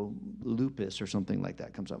 lupus or something like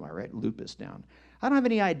that comes up. I write lupus down. I don't have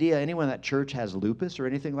any idea anyone at church has lupus or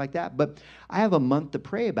anything like that, but I have a month to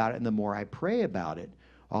pray about it, and the more I pray about it,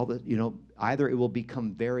 either it will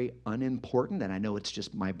become very unimportant, and I know it's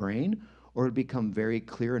just my brain, or it'll become very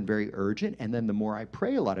clear and very urgent, and then the more I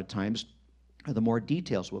pray a lot of times, the more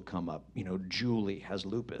details will come up. Julie has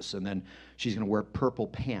lupus, and then she's going to wear purple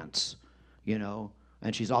pants,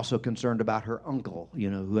 and she's also concerned about her uncle,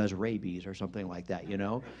 who has rabies or something like that,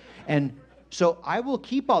 And so I will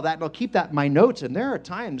keep all that, and I'll keep that in my notes. And there are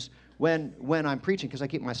times when I'm preaching, because I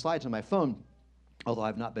keep my slides on my phone, although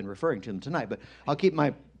I've not been referring to them tonight, but I'll keep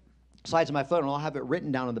my slides of my phone, and I'll have it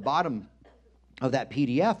written down on the bottom of that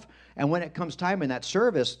PDF. And when it comes time in that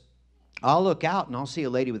service, I'll look out and I'll see a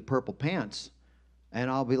lady with purple pants. And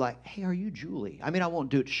I'll be like, hey, are you Julie? I mean, I won't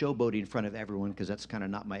do it showboating in front of everyone because that's kind of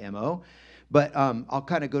not my MO. But I'll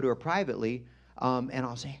kind of go to her privately and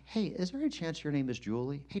I'll say, hey, is there a chance your name is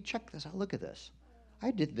Julie? Hey, check this out. Look at this.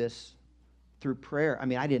 I did this through prayer. I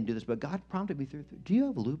mean, I didn't do this, but God prompted me through. Do you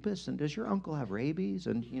have lupus? And does your uncle have rabies?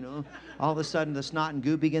 And, you know, all of a sudden the snot and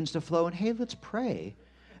goo begins to flow. And, hey, let's pray.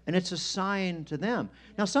 And it's a sign to them.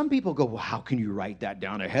 Now, some people go, well, how can you write that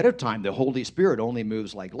down ahead of time? The Holy Spirit only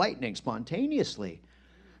moves like lightning spontaneously.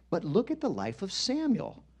 But look at the life of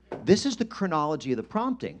Samuel. This is the chronology of the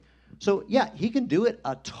prompting. So, yeah, he can do it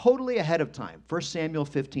totally ahead of time. 1 Samuel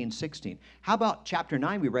 15:16. How about chapter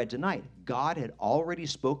 9 we read tonight? God had already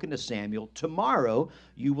spoken to Samuel. Tomorrow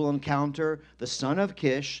you will encounter the son of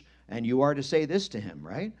Kish, and you are to say this to him,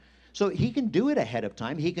 right? So he can do it ahead of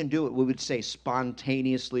time. He can do it, we would say,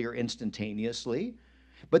 spontaneously or instantaneously.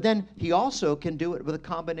 But then he also can do it with a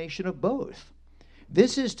combination of both.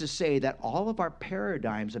 This is to say that all of our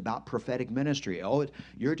paradigms about prophetic ministry,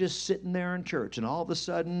 you're just sitting there in church, and all of a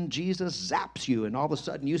sudden Jesus zaps you, and all of a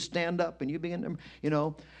sudden you stand up and you begin to, you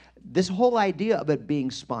know, this whole idea of it being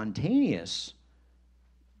spontaneous,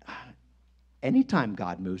 anytime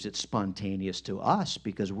God moves, it's spontaneous to us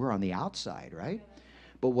because we're on the outside, right?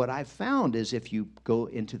 But what I've found is if you go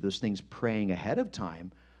into those things praying ahead of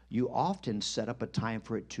time, you often set up a time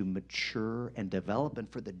for it to mature and develop and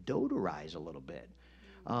for the dough to rise a little bit.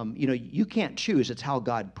 You know, you can't choose. It's how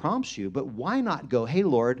God prompts you. But why not go, hey,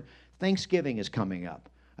 Lord, Thanksgiving is coming up.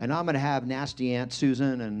 And I'm going to have nasty Aunt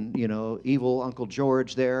Susan and, you know, evil Uncle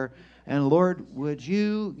George there. And Lord, would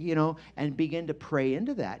you, you know, and begin to pray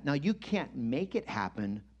into that. Now, you can't make it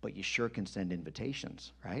happen, but you sure can send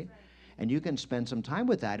invitations, right? And you can spend some time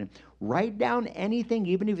with that and write down anything,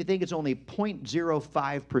 even if you think it's only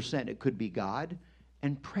 0.05%, it could be God,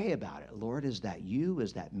 and pray about it. Lord, is that you?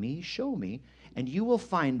 Is that me? Show me. And you will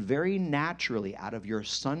find very naturally out of your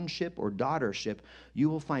sonship or daughtership, you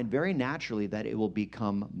will find very naturally that it will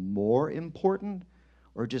become more important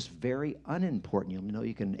or just very unimportant. You'll know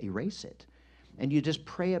you can erase it. And you just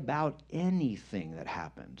pray about anything that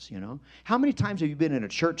happens, you know. How many times have you been in a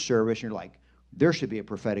church service and you're like, there should be a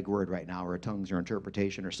prophetic word right now, or a tongues or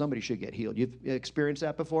interpretation, or somebody should get healed? You've experienced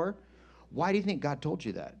that before? Why do you think God told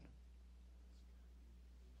you that?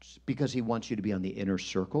 It's because he wants you to be on the inner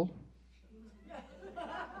circle.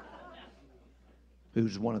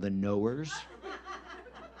 Who's one of the knowers?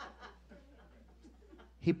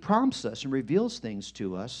 He prompts us and reveals things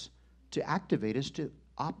to us to activate us to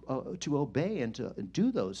obey and to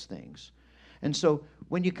do those things. And so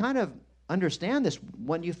when you kind of understand this,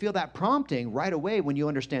 when you feel that prompting, right away, when you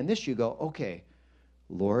understand this, you go, okay,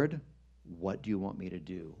 Lord, what do you want me to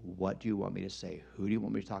do? What do you want me to say? Who do you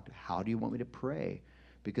want me to talk to? How do you want me to pray?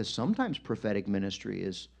 Because sometimes prophetic ministry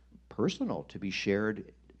is personal, to be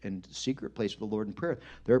shared in secret place with the Lord in prayer.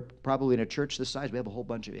 They're probably in a church this size. We have a whole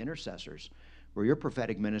bunch of intercessors where your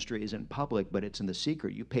prophetic ministry isn't public, but it's in the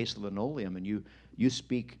secret. You pace the linoleum and you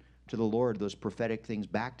speak to the Lord those prophetic things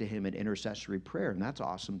back to him in intercessory prayer, and that's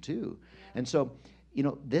awesome too. And so, you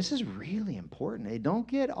know, this is really important. Hey, don't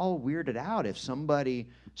get all weirded out if somebody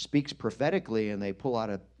speaks prophetically and they pull out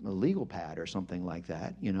a legal pad or something like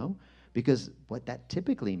that, you know, because what that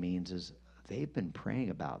typically means is they've been praying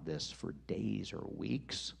about this for days or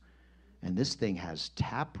weeks, and this thing has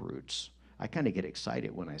tap roots. I kind of get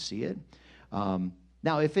excited when I see it.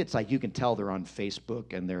 Now, if it's like you can tell they're on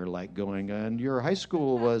Facebook and they're like going, and your high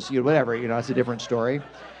school was, you know, whatever, you know, that's a different story.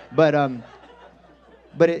 But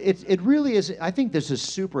it really is. I think this is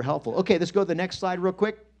super helpful. Okay, let's go to the next slide real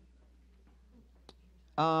quick.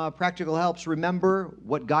 Practical helps. Remember,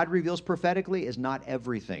 what God reveals prophetically is not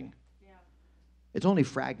everything. Yeah. It's only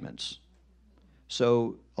fragments.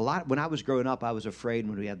 So when I was growing up, I was afraid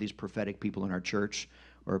when we had these prophetic people in our church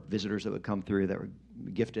or visitors that would come through that were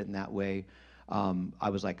gifted in that way. I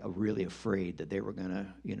was like really afraid that they were going to,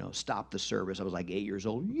 you know, stop the service. I was like 8 years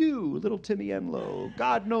old. You, little Timmy Enloe,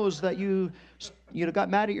 God knows that you got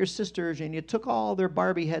mad at your sisters and you took all their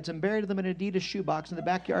Barbie heads and buried them in an Adidas shoebox in the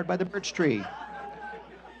backyard by the birch tree.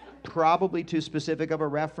 Probably too specific of a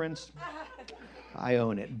reference. I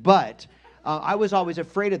own it. But I was always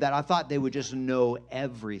afraid of that. I thought they would just know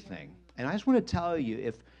everything. And I just want to tell you,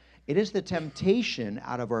 if it is the temptation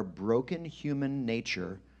out of our broken human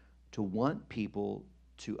nature to want people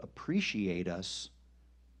to appreciate us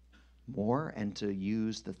more and to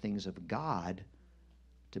use the things of God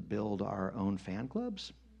to build our own fan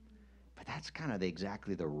clubs. But that's kind of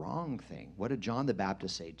exactly the wrong thing. What did John the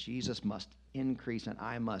Baptist say? Jesus must increase and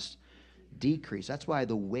I must decrease. That's why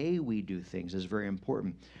the way we do things is very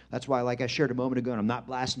important. That's why, like I shared a moment ago, and I'm not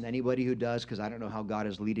blasting anybody who does because I don't know how God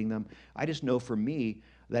is leading them. I just know for me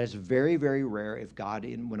that it's very, very rare if God,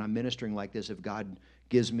 when I'm ministering like this, if God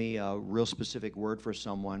gives me a real specific word for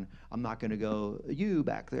someone, I'm not going to go, you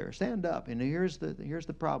back there, stand up, and here's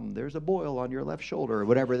the problem. There's a boil on your left shoulder, or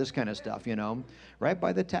whatever, this kind of stuff, right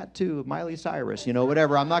by the tattoo of Miley Cyrus,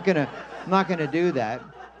 whatever. I'm not gonna do that.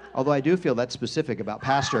 Although I do feel that's specific about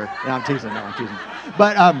Pastor. No, I'm teasing.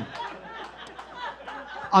 But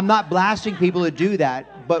I'm not blasting people who do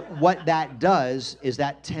that. But what that does is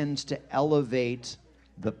that tends to elevate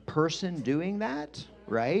the person doing that,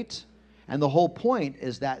 right? And the whole point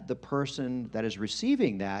is that the person that is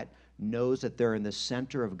receiving that knows that they're in the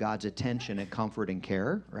center of God's attention and comfort and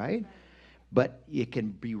care, right? But it can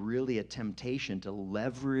be really a temptation to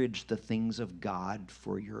leverage the things of God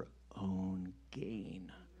for your own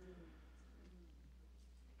gain.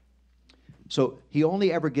 So he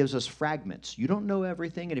only ever gives us fragments. You don't know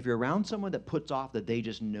everything, and if you're around someone that puts off that they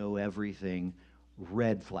just know everything,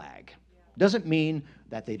 red flag. Doesn't mean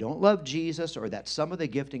that they don't love Jesus or that some of the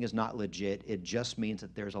gifting is not legit. It just means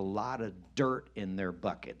that there's a lot of dirt in their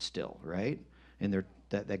bucket still, right?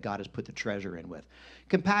 That God has put the treasure in with.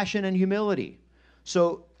 Compassion and humility.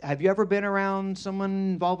 So have you ever been around someone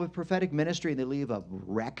involved with prophetic ministry and they leave a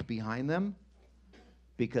wreck behind them?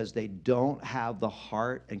 Because they don't have the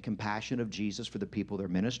heart and compassion of Jesus for the people they're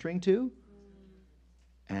ministering to,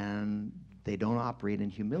 and they don't operate in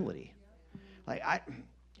humility.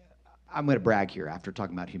 I'm going to brag here after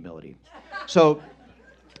talking about humility. So,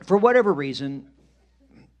 for whatever reason,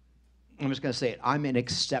 I'm just going to say it, I'm an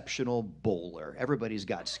exceptional bowler. Everybody's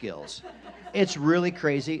got skills. It's really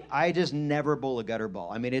crazy. I just never bowl a gutter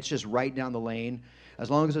ball. I mean, it's just right down the lane.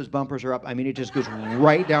 As long as those bumpers are up, I mean, it just goes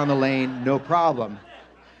right down the lane, no problem.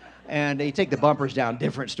 And you take the bumpers down,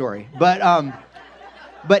 different story. But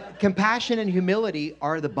compassion and humility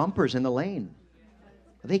are the bumpers in the lane.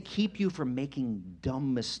 They keep you from making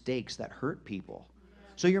dumb mistakes that hurt people.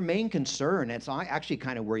 So your main concern, it's actually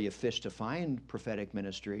kind of where you fish to find prophetic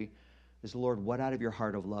ministry, is, Lord, what out of your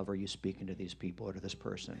heart of love are you speaking to these people or to this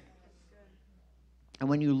person? And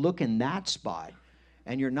when you look in that spot,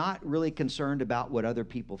 and you're not really concerned about what other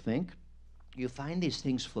people think, you find these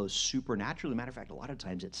things flow supernaturally. Matter of fact, a lot of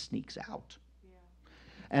times it sneaks out. Yeah.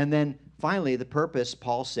 And then finally, the purpose,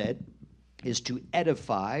 Paul said, is to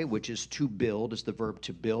edify, which is to build, is the verb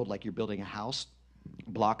to build, like you're building a house,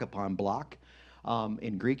 block upon block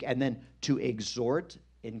in Greek. And then to exhort,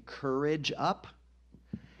 encourage up,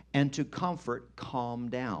 and to comfort, calm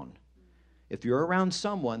down. If you're around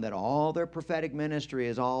someone that all their prophetic ministry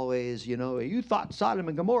is always, you thought Sodom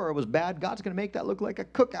and Gomorrah was bad, God's going to make that look like a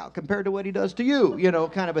cookout compared to what he does to you,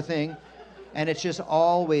 kind of a thing. And it's just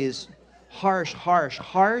always harsh,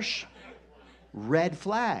 red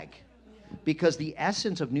flag. Because the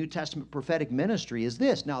essence of New Testament prophetic ministry is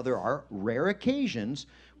this. Now, there are rare occasions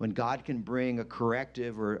when God can bring a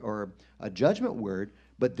corrective or a judgment word,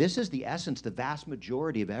 but this is the essence. The vast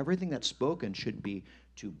majority of everything that's spoken should be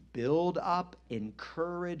to build up,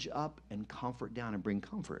 encourage up, and comfort down and bring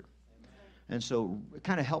comfort. And so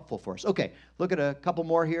kind of helpful for us. Okay, look at a couple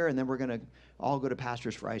more here, and then we're going to all go to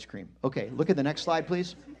Pastor's for ice cream. Okay, look at the next slide,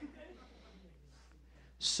 please.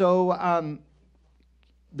 So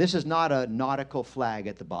this is not a nautical flag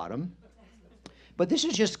at the bottom, but this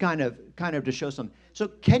is just kind of to show some. So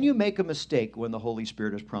can you make a mistake when the Holy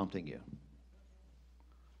Spirit is prompting you?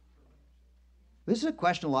 This is a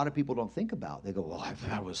question a lot of people don't think about. They go, well,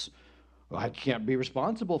 I can't be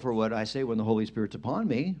responsible for what I say when the Holy Spirit's upon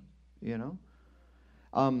me,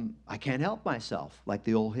 I can't help myself, like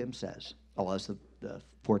the old hymn says. Oh, that's the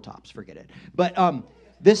Four Tops, forget it. But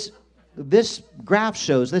this graph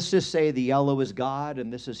shows, let's just say the yellow is God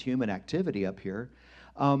and this is human activity up here.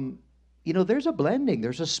 There's a blending,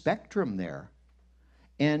 there's a spectrum there.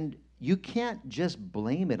 And you can't just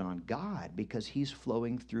blame it on God because he's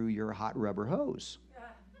flowing through your hot rubber hose,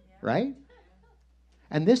 right?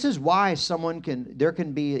 And this is why there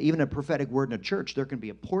can be, even a prophetic word in a church, there can be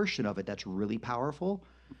a portion of it that's really powerful,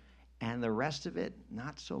 and the rest of it,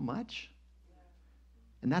 not so much.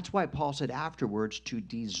 And that's why Paul said afterwards to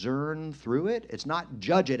discern through it. It's not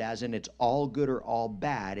judge it as in it's all good or all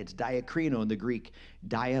bad. It's diakrino in the Greek.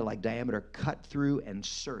 Dia, like diameter, cut through, and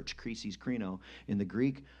search, krisis krino in the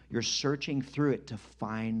Greek. You're searching through it to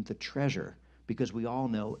find the treasure because we all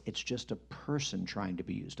know it's just a person trying to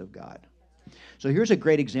be used of God. So here's a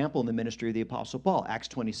great example in the ministry of the Apostle Paul. Acts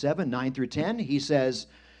 27, 9 through 10. He says,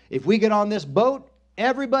 if we get on this boat,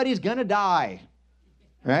 everybody's going to die,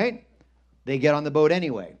 right? They get on the boat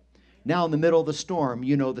anyway. Now, in the middle of the storm,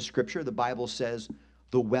 the scripture, the Bible says,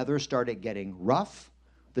 the weather started getting rough.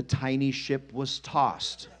 The tiny ship was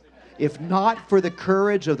tossed. If not for the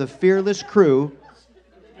courage of the fearless crew,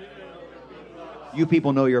 you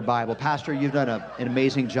people know your Bible. Pastor, you've done an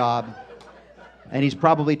amazing job. And he's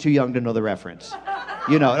probably too young to know the reference.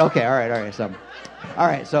 You know it. Okay, all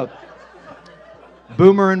right. So,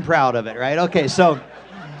 boomer and proud of it, right? Okay, so,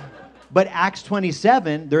 but Acts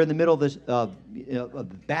 27, they're in the middle of this a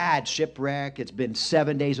bad shipwreck. It's been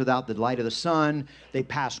 7 days without the light of the sun. They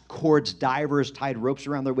passed cords, divers tied ropes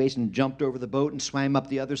around their waist and jumped over the boat and swam up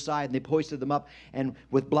the other side. And they hoisted them up and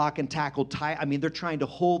with block and tackle they're trying to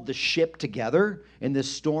hold the ship together in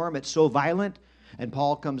this storm. It's so violent. And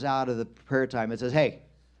Paul comes out of the prayer time and says, hey,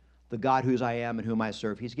 the God whose I am and whom I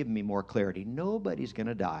serve, he's given me more clarity. Nobody's going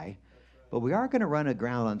to die, but we are going to run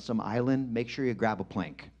aground on some island. Make sure you grab a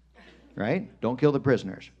plank, right? Don't kill the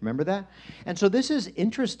prisoners. Remember that? And so this is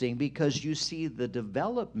interesting because you see the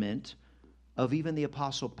development of even the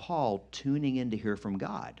Apostle Paul tuning in to hear from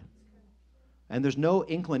God. And there's no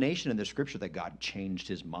inclination in the scripture that God changed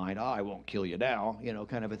his mind. Oh, I won't kill you now,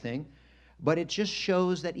 kind of a thing. But it just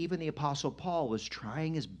shows that even the Apostle Paul was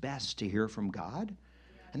trying his best to hear from God.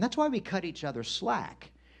 And that's why we cut each other slack.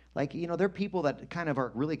 Like, there are people that kind of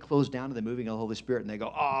are really closed down to the moving of the Holy Spirit, and they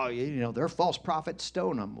go, oh, they're false prophets,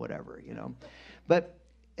 stone them, whatever, But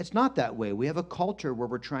it's not that way. We have a culture where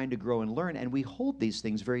we're trying to grow and learn, and we hold these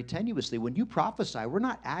things very tenuously. When you prophesy, we're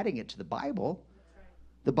not adding it to the Bible.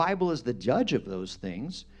 The Bible is the judge of those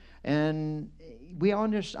things. And we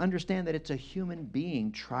understand that it's a human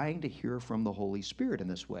being trying to hear from the Holy Spirit in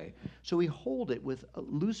this way. So we hold it with a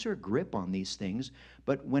looser grip on these things,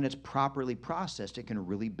 but when it's properly processed, it can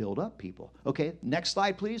really build up people. Okay, next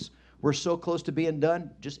slide, please. We're so close to being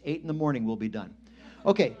done. Just 8 a.m, we'll be done.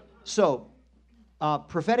 Okay, so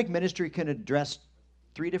prophetic ministry can address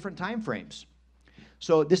 3 different time frames.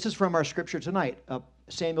 So this is from our scripture tonight.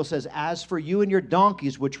 Samuel says, as for you and your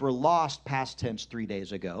donkeys, which were lost, past tense 3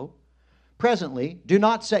 days ago, presently, do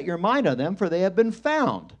not set your mind on them, for they have been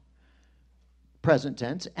found. Present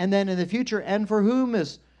tense. And then in the future, and for whom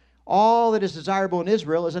is all that is desirable in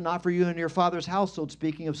Israel, is it not for you and your father's household,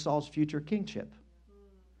 speaking of Saul's future kingship?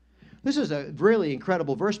 This is a really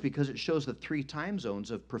incredible verse because it shows the 3 time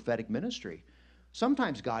zones of prophetic ministry.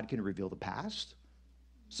 Sometimes God can reveal the past.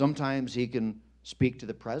 Sometimes he can speak to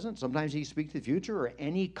the present. Sometimes he speaks to the future, or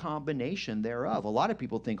any combination thereof. A lot of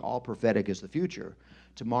people think all prophetic is the future.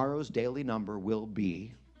 Tomorrow's daily number will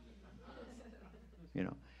be,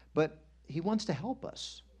 But he wants to help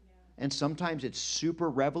us. And sometimes it's super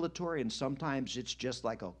revelatory, and sometimes it's just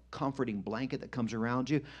like a comforting blanket that comes around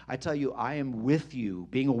you. I tell you, I am with you.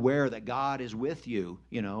 Being aware that God is with you,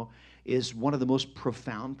 is one of the most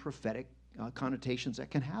profound prophetic connotations that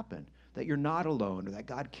can happen. That you're not alone, or that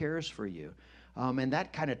God cares for you. And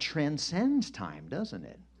that kind of transcends time, doesn't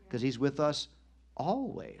it? Because he's with us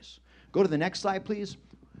always. Go to the next slide, please.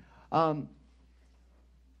 How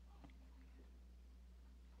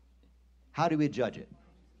do we judge it?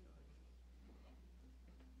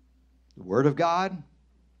 The Word of God,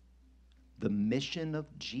 the mission of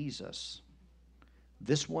Jesus.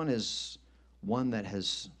 This one is one that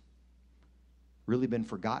has really been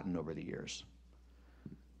forgotten over the years.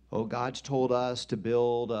 Oh, God's told us to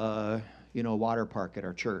build a water park at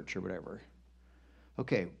our church or whatever.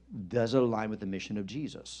 Okay, does it align with the mission of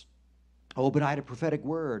Jesus? Oh, but I had a prophetic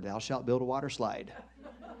word, thou shalt build a water slide.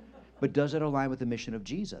 But does it align with the mission of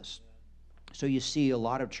Jesus? So you see a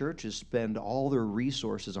lot of churches spend all their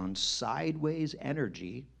resources on sideways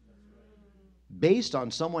energy based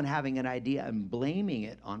on someone having an idea and blaming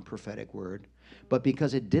it on prophetic word. But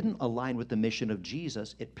because it didn't align with the mission of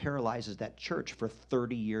Jesus, it paralyzes that church for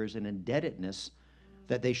 30 years in indebtedness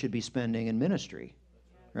that they should be spending in ministry,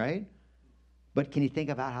 right? But can you think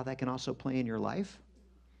about how that can also play in your life?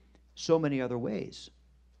 So many other ways.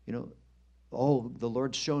 Oh, the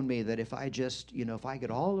Lord's shown me that if I just, if I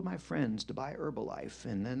get all of my friends to buy Herbalife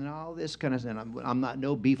and then all this kind of thing, I'm not,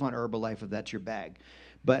 no beef on Herbalife if that's your bag,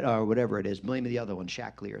 but whatever it is, blame the other one,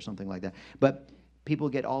 Shackley or something like that. But people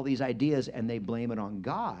get all these ideas and they blame it on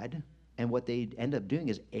God, and what they end up doing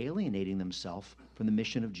is alienating themselves from the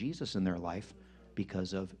mission of Jesus in their life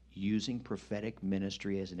because of using prophetic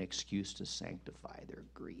ministry as an excuse to sanctify their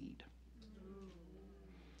greed.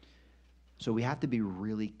 So we have to be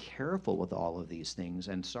really careful with all of these things.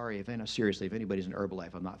 And sorry, seriously, if anybody's in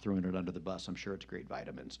Herbalife, I'm not throwing it under the bus. I'm sure it's great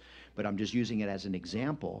vitamins. But I'm just using it as an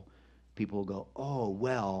example. People will go, oh,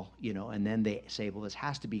 well, and then they say, well, this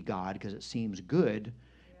has to be God because it seems good.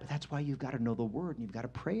 But that's why you've got to know the Word and you've got to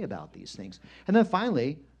pray about these things. And then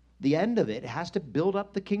finally, the end of it has to build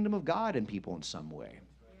up the kingdom of God in people in some way.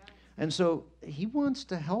 And so he wants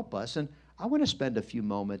to help us. And I want to spend a few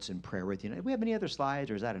moments in prayer with you. Do we have any other slides,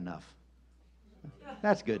 or is that enough?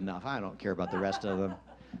 That's good enough. I don't care about the rest of them.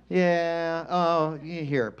 Yeah. Oh, you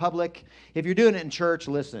hear it. Public. If you're doing it in church,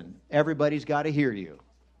 listen, everybody's got to hear you.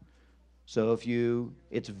 So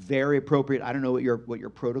it's very appropriate. I don't know what your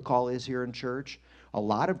protocol is here in church. A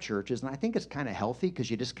lot of churches, and I think it's kind of healthy because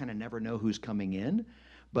you just kind of never know who's coming in.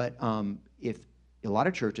 But if a lot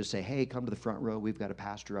of churches say, hey, come to the front row, we've got a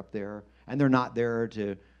pastor up there, and they're not there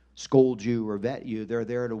to scold you or vet you. They're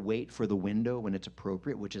there to wait for the window when it's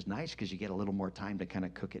appropriate, which is nice because you get a little more time to kind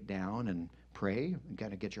of cook it down and pray and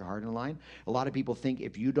kind of get your heart in line. A lot of people think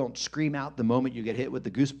if you don't scream out the moment you get hit with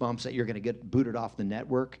the goosebumps that you're going to get booted off the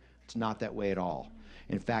network. It's not that way at all.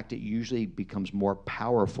 In fact, it usually becomes more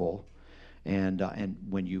powerful and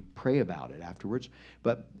when you pray about it afterwards.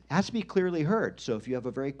 But it has to be clearly heard. So if you have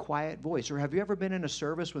a very quiet voice, or have you ever been in a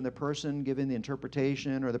service when the person giving the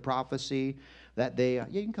interpretation or the prophecy that they, yeah,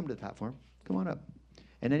 you can come to the platform. Come on up.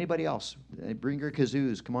 And anybody else, bring your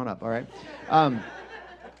kazoos. Come on up, all right?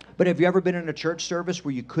 But have you ever been in a church service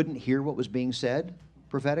where you couldn't hear what was being said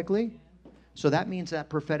prophetically? So that means that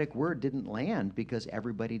prophetic word didn't land because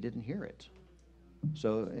everybody didn't hear it.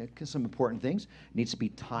 So some important things. It needs to be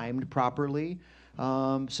timed properly.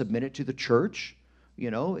 Submit it to the church.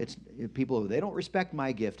 You know, it's people, they don't respect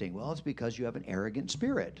my gifting. Well, it's because you have an arrogant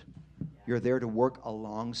spirit. You're there to work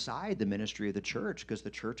alongside the ministry of the church because the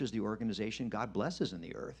church is the organization God blesses in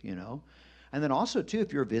the earth, you know. And then also, too,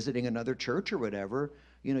 if you're visiting another church or whatever,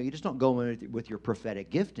 you know, you just don't go in with your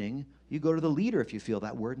prophetic gifting. You go to the leader if you feel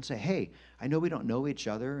that word and say, hey, I know we don't know each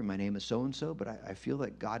other, and my name is so-and-so, but I feel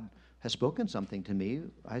that God has spoken something to me.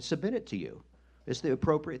 I submit it to you. It's the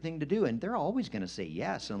appropriate thing to do. And they're always going to say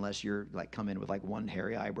yes unless you're, like, come in with, like, one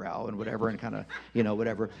hairy eyebrow and whatever and kind of, you know,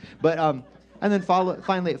 whatever. But, and then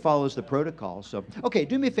finally it follows the protocol. So, okay,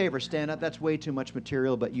 do me a favor, stand up. That's way too much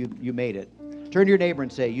material, but you made it. Turn to your neighbor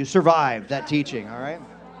and say, you survived that teaching, all right?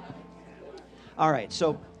 All right,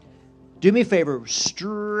 so do me a favor,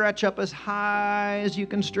 stretch up as high as you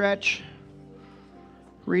can stretch.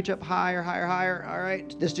 Reach up higher, higher, higher. All right,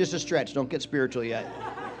 this is just a stretch. Don't get spiritual yet.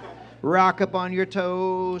 Rock up on your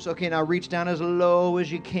toes. Okay, now reach down as low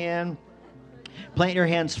as you can. Plant your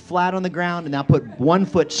hands flat on the ground, and now put one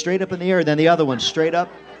foot straight up in the air, then the other one straight up.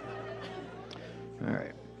 All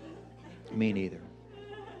right, me neither.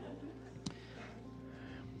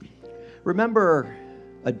 Remember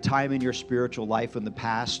a time in your spiritual life in the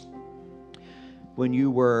past when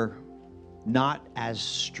you were not as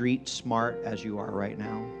street smart as you are right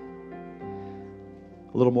now?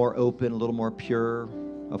 A little more open, a little more pure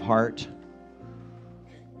of heart.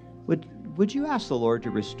 Would you ask the Lord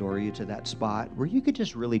to restore you to that spot where you could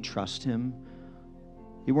just really trust Him?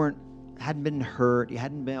 You hadn't been hurt. You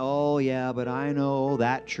hadn't been, oh yeah, but I know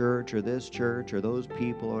that church or this church or those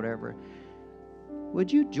people or whatever. Would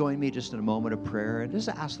you join me just in a moment of prayer and just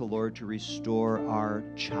ask the Lord to restore our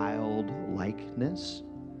childlikeness?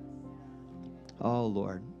 Oh,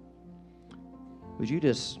 Lord, would you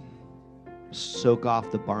just soak off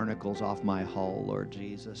the barnacles off my hull, Lord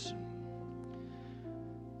Jesus?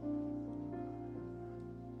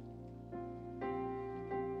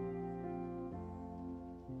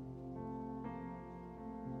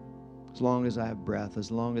 As long as I have breath,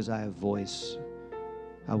 as long as I have voice,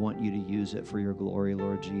 I want you to use it for your glory,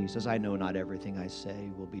 Lord Jesus. I know not everything I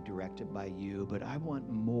say will be directed by you, but I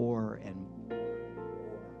want more and more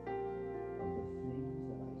of the things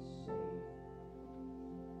that I say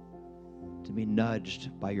to be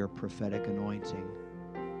nudged by your prophetic anointing,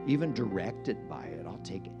 even directed by it. I'll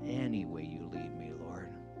take any way you lead me,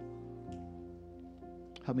 Lord.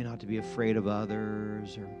 Help me not to be afraid of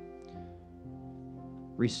others or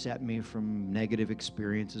reset me from negative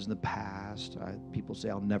experiences in the past. People say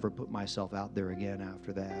I'll never put myself out there again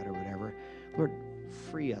after that or whatever. Lord,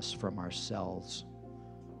 free us from ourselves.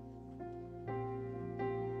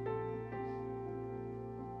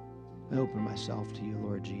 I open myself to you,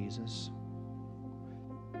 Lord Jesus.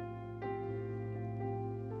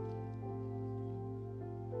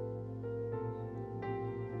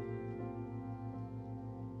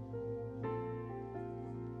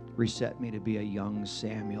 Reset me to be a young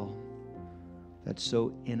Samuel that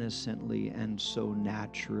so innocently and so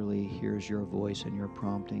naturally hears your voice and your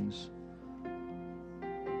promptings.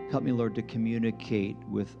 Help me, Lord, to communicate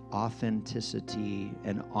with authenticity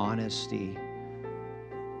and honesty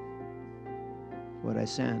what I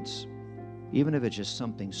sense, even if it's just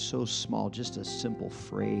something so small, just a simple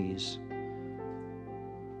phrase.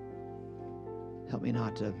 Help me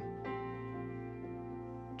not to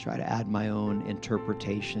try to add my own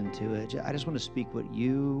interpretation to it. I just want to speak what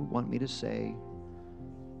you want me to say.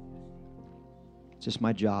 It's just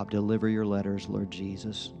my job to deliver your letters, Lord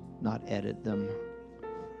Jesus, not edit them.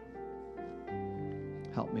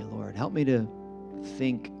 Help me, Lord. Help me to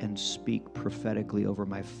think and speak prophetically over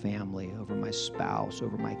my family, over my spouse,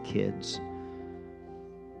 over my kids.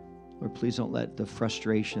 Lord, please don't let the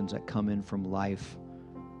frustrations that come in from life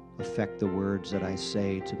affect the words that I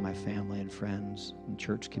say to my family and friends and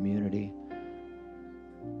church community.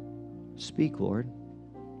 Speak, Lord.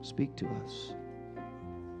 Speak to us.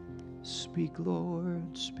 Speak,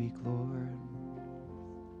 Lord. Speak, Lord.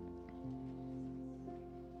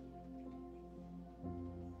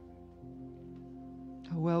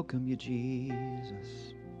 I welcome you,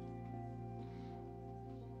 Jesus.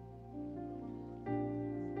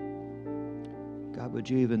 God, would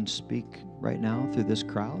you even speak right now through this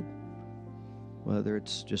crowd? Whether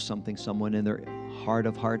it's just something someone in their heart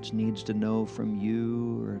of hearts needs to know from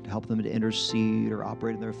you, or to help them to intercede or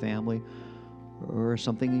operate in their family, or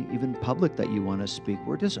something even public that you want to speak.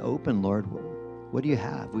 We're just open, Lord. What do you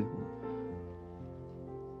have?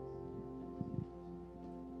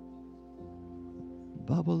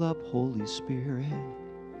 Bubble up, Holy Spirit.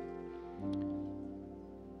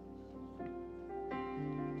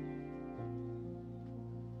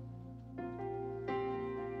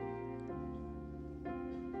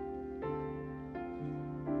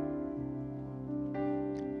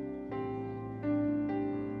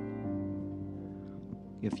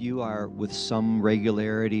 If you are with some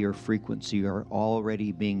regularity or frequency are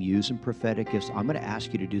already being used in prophetic gifts, I'm going to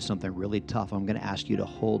ask you to do something really tough. I'm going to ask you to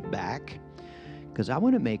hold back, because I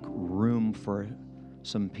want to make room for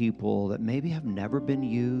some people that maybe have never been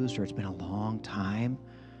used, or it's been a long time,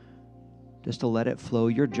 just to let it flow.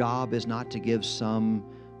 Your job is not to give some,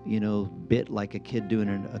 bit like a kid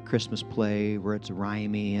doing a Christmas play where it's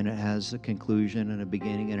rhymey and it has a conclusion and a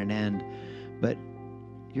beginning and an end. But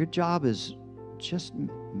your job is just,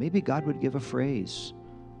 maybe God would give a phrase,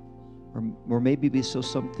 or maybe be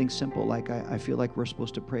something simple like, I feel like we're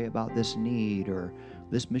supposed to pray about this need, or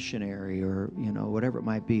this missionary, or whatever it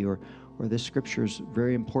might be, or this scripture is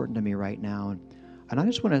very important to me right now. And I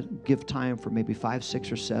just want to give time for maybe 5,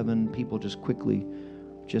 6, or 7 people just quickly,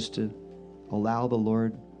 just to allow the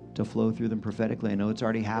Lord to flow through them prophetically. I know it's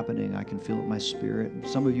already happening. I can feel it in my spirit.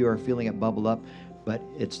 Some of you are feeling it bubble up, but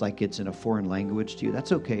it's like it's in a foreign language to you.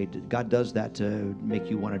 That's okay. God does that to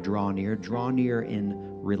make you want to draw near. Draw near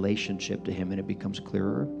in relationship to Him, and it becomes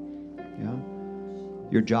clearer. Yeah.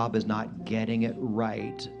 Your job is not getting it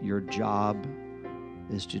right. Your job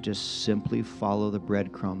is to just simply follow the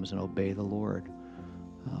breadcrumbs and obey the Lord.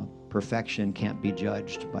 Perfection can't be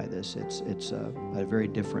judged by this. It's a very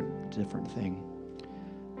different thing.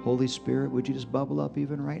 Holy Spirit, would you just bubble up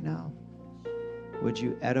even right now? Would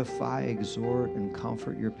you edify, exhort, and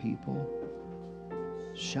comfort your people?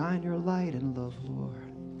 Shine your light and love,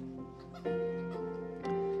 Lord.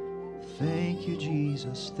 Thank you,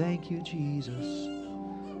 Jesus. Thank you, Jesus.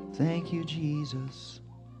 Thank you, Jesus.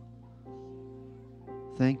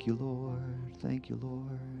 Thank you, Lord. Thank you,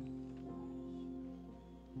 Lord.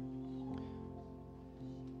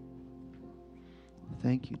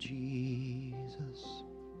 Thank you, Jesus.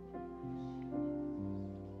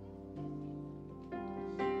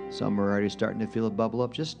 Some are already starting to feel a bubble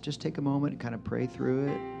up. Just take a moment and kind of pray through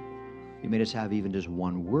it. You may just have even just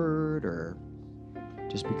one word, or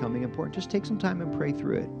just becoming important. Just take some time and pray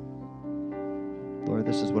through it. Lord,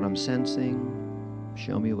 this is what I'm sensing.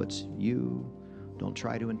 Show me what's you. Don't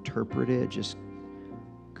try to interpret it. Just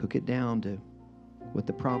cook it down to what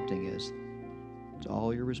the prompting is. It's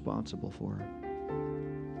all you're responsible for.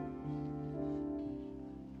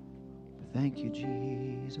 Thank you,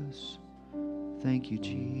 Jesus. Thank you,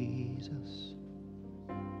 Jesus.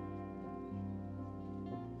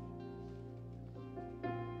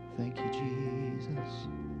 Thank you, Jesus.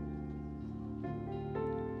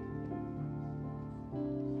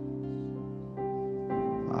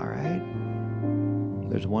 All right.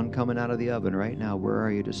 There's one coming out of the oven right now. Where are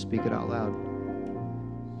you? Just speak it out loud.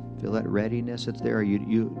 Feel that readiness. It's there.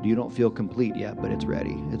 You don't feel complete yet, but it's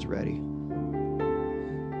ready. It's ready.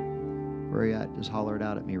 Where are you at? Just holler it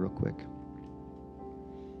out at me real quick.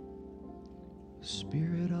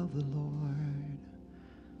 Spirit of the Lord,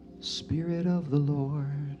 Spirit of the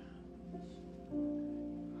Lord.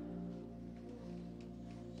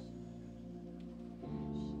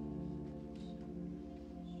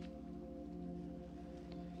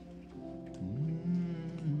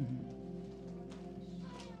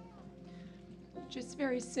 Just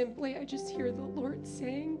very simply, I just hear the Lord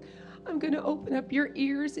saying, I'm going to open up your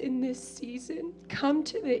ears in this season. Come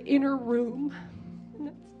to the inner room.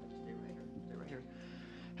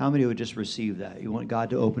 How many would just receive that? You want God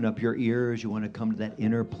to open up your ears. You want to come to that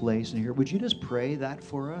inner place and hear. Would you just pray that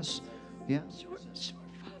for us? Yeah? Sure,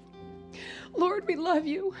 Father. Lord, we love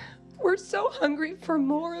you. We're so hungry for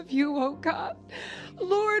more of you, oh God.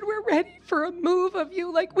 Lord, we're ready for a move of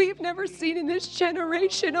you like we've never seen in this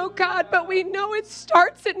generation, oh God. But we know it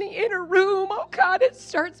starts in the inner room, oh God. It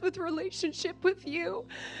starts with relationship with you.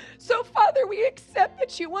 So, Father, we accept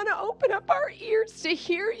that you want to open up our ears to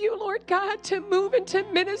hear you, Lord God, to move and to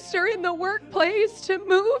minister in the workplace, to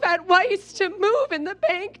move at Weiss, to move in the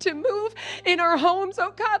bank, to move in our homes,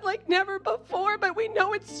 oh God, like never before. But we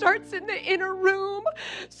know it starts in the inner room.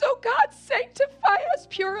 So, God, sanctify us,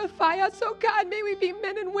 purify us, oh God. May we be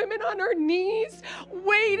men and women on our knees,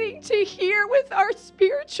 waiting to hear with our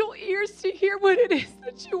spiritual ears, to hear what it is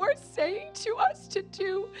that you are saying to us to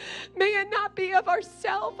do. May it not be of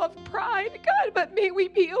ourselves, of pride, God, but may we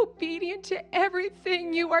be obedient to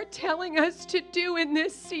everything you are telling us to do in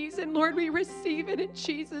this season. Lord, we receive it in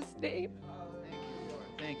Jesus' name.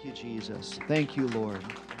 Thank you, Jesus. Thank you, Lord.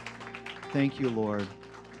 Thank you, Lord.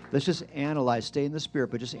 Let's just analyze, stay in the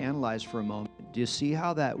Spirit, but just analyze for a moment. Do you see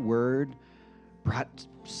how that word brought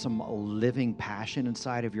some living passion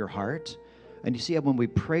inside of your heart? And you see how when we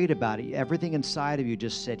prayed about it, everything inside of you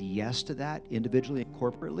just said yes to that, individually and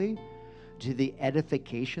corporately, to the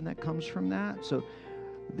edification that comes from that. So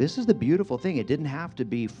this is the beautiful thing. It didn't have to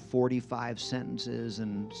be 45 sentences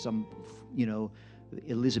and some,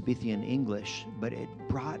 Elizabethan English, but it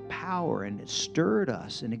brought power and it stirred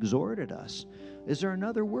us and exhorted us. Is there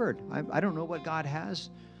another word? I don't know what God has.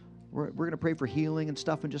 We're going to pray for healing and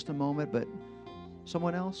stuff in just a moment, but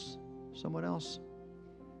someone else? Someone else?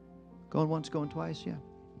 Going once, going twice? Yeah.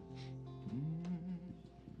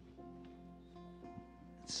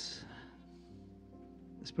 The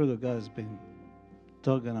Spirit of God has been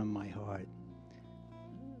tugging on my heart.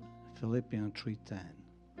 Philippians 3:10.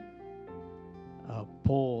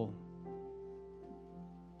 Paul,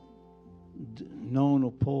 known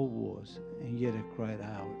who Paul was, and yet he cried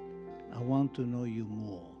out, I want to know you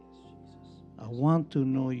more. I want to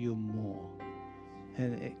know you more.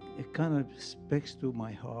 And it kind of speaks to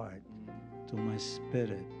my heart, to my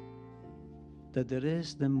spirit, that there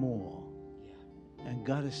is the more. And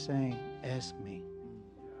God is saying, ask me.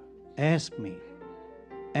 Ask me.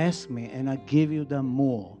 Ask me, and I give you the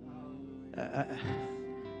more.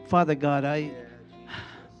 Father God,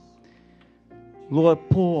 Lord,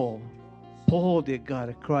 Paul, dear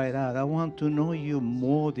God, cried out, I want to know you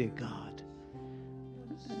more, dear God.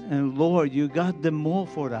 And Lord, you got the more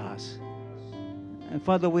for us. And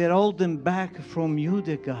Father, we are holding back from you,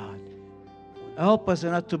 dear God. Help us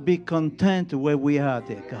not to be content where we are,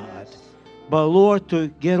 dear God. But Lord, to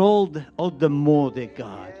get all the more, dear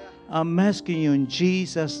God. I'm asking you in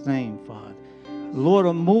Jesus' name, Father.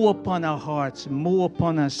 Lord, move upon our hearts, move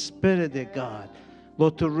upon our spirit, dear God.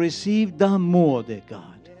 Lord, to receive the more, dear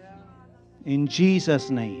God. In Jesus'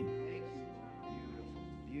 name.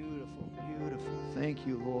 Beautiful, beautiful. Thank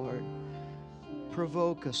you, Lord.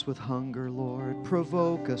 Provoke us with hunger, Lord.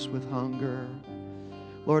 Provoke us with hunger.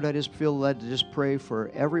 Lord, I just feel led to just pray for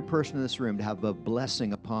every person in this room to have a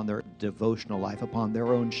blessing upon their devotional life, upon their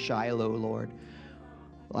own Shiloh, Lord.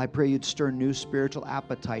 I pray you'd stir new spiritual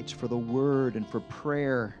appetites for the word and for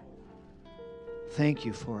prayer. Thank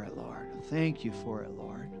you for it, Lord. Thank you for it,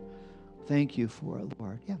 Lord. Thank you for it,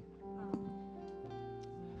 Lord. Yeah.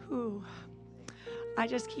 Ooh. I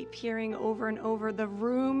just keep hearing over and over, the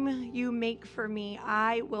room you make for me,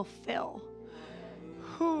 I will fill.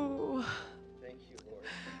 Ooh. Thank you, Lord.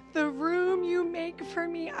 The room you make for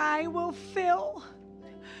me, I will fill.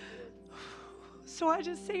 So I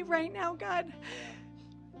just say right now, God,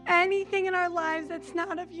 anything in our lives that's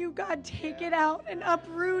not of you, God, take it out and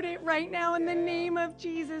uproot it right now in the name of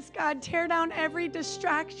Jesus. God, tear down every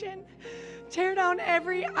distraction. Tear down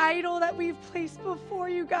every idol that we've placed before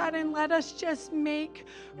you, God, and let us just make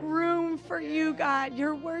room for you, God.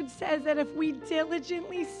 Your word says that if we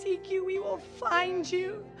diligently seek you, we will find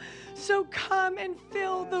you. So come and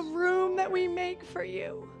fill the room that we make for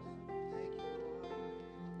you.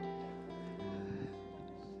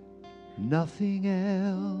 Nothing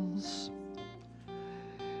else.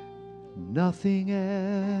 Nothing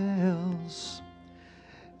else.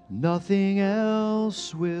 Nothing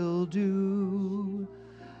else will do.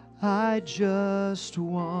 I just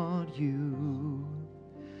want you.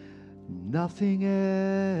 Nothing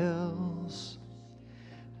else.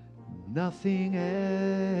 Nothing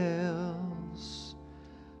else.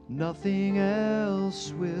 Nothing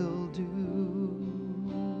else will do.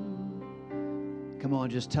 Come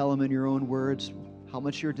on, just tell him in your own words how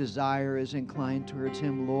much your desire is inclined towards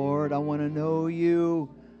him. Lord, I want to know you.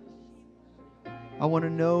 I want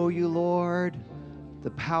to know you, Lord.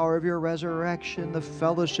 The power of your resurrection, the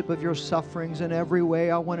fellowship of your sufferings in every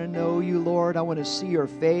way. I want to know you, Lord. I want to see your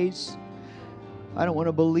face. I don't want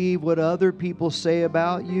to believe what other people say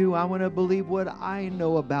about you. I want to believe what I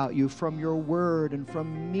know about you from your word and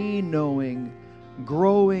from me knowing,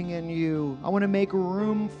 growing in you. I want to make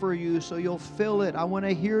room for you so you'll fill it. I want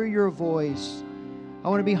to hear your voice. I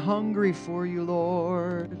want to be hungry for you,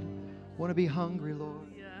 Lord. I want to be hungry, Lord.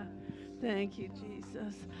 Yeah. Thank you,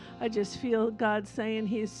 Jesus. I just feel God saying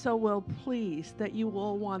He's so well pleased that you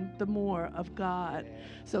all want the more of God.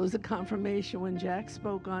 So it was a confirmation when Jack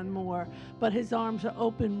spoke on more. But His arms are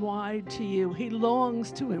open wide to you. He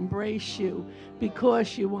longs to embrace you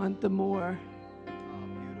because you want the more.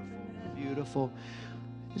 Oh, beautiful.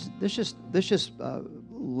 Let's just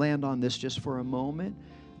land on this just for a moment.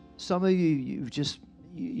 Some of you,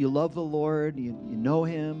 you love the Lord, you know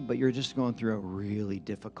Him, but you're just going through a really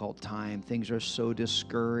difficult time. Things are so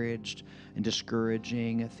discouraged and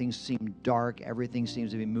discouraging. Things seem dark. Everything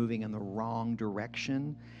seems to be moving in the wrong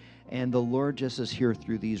direction. And the Lord just is here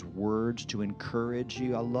through these words to encourage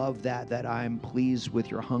you. I love that I'm pleased with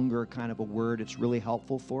your hunger kind of a word. It's really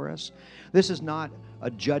helpful for us. This is not a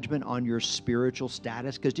judgment on your spiritual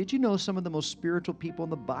status, because did you know some of the most spiritual people in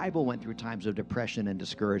the Bible went through times of depression and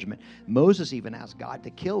discouragement? Moses even asked God to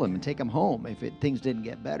kill him and take him home if things didn't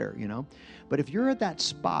get better, you know. But if you're at that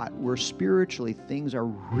spot where spiritually things are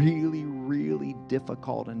really, really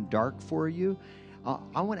difficult and dark for you,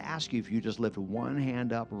 I want to ask you if you just lift one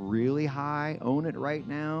hand up really high, own it right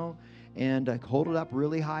now, and hold it up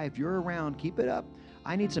really high. If you're around, keep it up.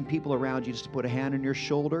 I need some people around you just to put a hand on your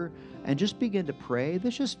shoulder and just begin to pray.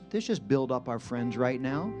 Let's just build up our friends right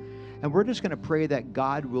now. And we're just going to pray that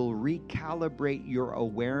God will recalibrate your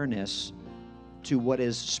awareness to what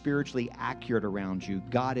is spiritually accurate around you.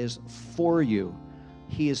 God is for you.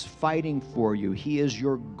 He is fighting for you. He is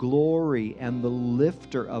your glory and the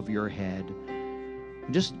lifter of your head.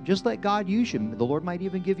 Just let God use you. The Lord might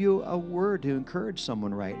even give you a word to encourage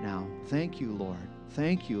someone right now. Thank you, Lord.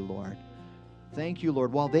 Thank you, Lord. Thank you,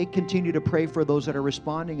 Lord. While they continue to pray for those that are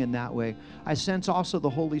responding in that way, I sense also the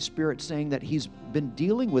Holy Spirit saying that He's been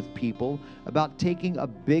dealing with people about taking a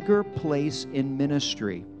bigger place in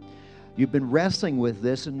ministry. You've been wrestling with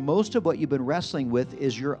this, and most of what you've been wrestling with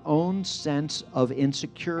is your own sense of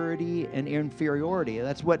insecurity and inferiority.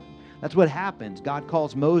 That's what happens. God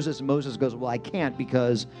calls Moses, and Moses goes, well, I can't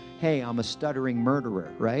because, hey, I'm a stuttering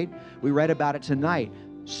murderer, right? We read about it tonight.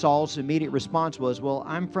 Saul's immediate response was, well,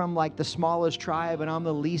 I'm from like the smallest tribe, and I'm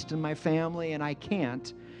the least in my family, and I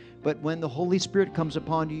can't. But when the Holy Spirit comes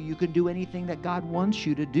upon you, you can do anything that God wants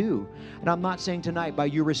you to do. And I'm not saying tonight by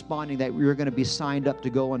you responding that you're going to be signed up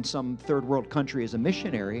to go in some third world country as a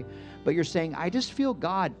missionary, but you're saying, I just feel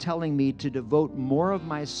God telling me to devote more of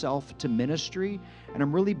myself to ministry, and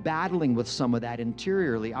I'm really battling with some of that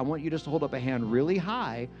interiorly. I want you just to hold up a hand really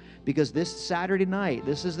high, because this Saturday night,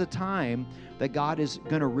 this is the time that God is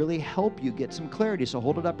going to really help you get some clarity. So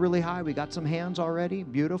hold it up really high. We got some hands already.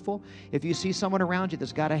 Beautiful. If you see someone around you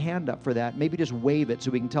that's got a hand up for that, maybe just wave it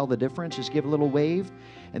so we can tell the difference. Just give a little wave.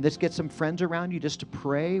 And let's get some friends around you just to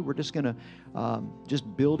pray. We're just going to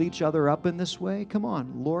just build each other up in this way. Come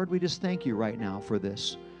on. Lord, we just thank you right now for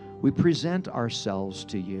this. We present ourselves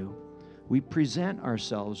to you. We present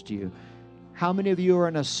ourselves to you. How many of you are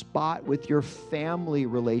in a spot with your family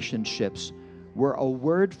relationships where a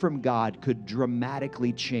word from God could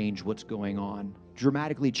dramatically change what's going on,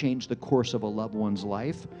 dramatically change the course of a loved one's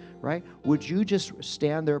life, right? Would you just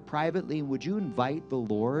stand there privately and would you invite the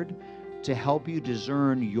Lord to help you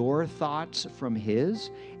discern your thoughts from His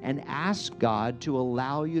and ask God to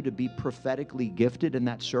allow you to be prophetically gifted in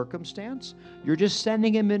that circumstance? You're just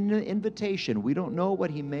sending Him an invitation. We don't know what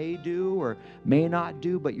He may do or may not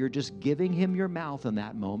do, but you're just giving Him your mouth in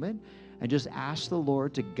that moment and just ask the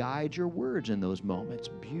Lord to guide your words in those moments.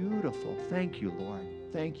 Beautiful. Thank you, Lord.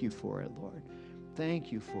 Thank you for it, Lord.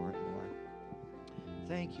 Thank you for it, Lord.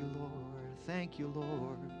 Thank you, Lord. Thank you,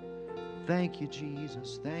 Lord. Thank you,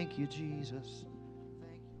 Jesus. Thank you, Jesus.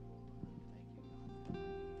 Thank you, Lord. Thank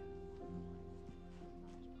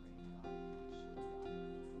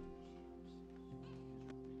you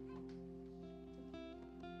for it,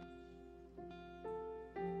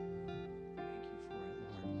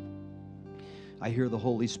 Lord. I hear the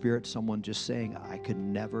Holy Spirit, someone just saying, I could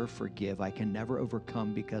never forgive. I can never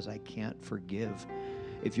overcome because I can't forgive.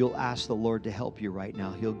 If you'll ask the Lord to help you right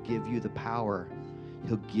now, He'll give you the power.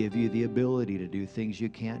 He'll give you the ability to do things you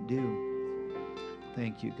can't do.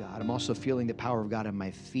 Thank you, God. I'm also feeling the power of God in my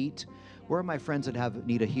feet. Where are my friends that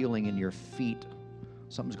need a healing in your feet?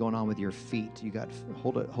 Something's going on with your feet. You got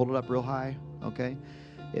hold it up real high, okay?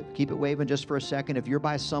 Keep it waving just for a second. If you're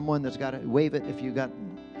by someone that's got to wave it, if you got,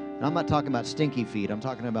 and I'm not talking about stinky feet. I'm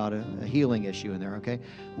talking about a healing issue in there, okay?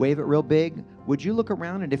 Wave it real big. Would you look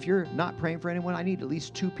around? And if you're not praying for anyone, I need at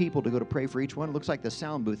least 2 people to go to pray for each one. It looks like the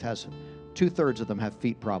sound booth has 2/3 of them have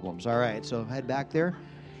feet problems. All right, so head back there.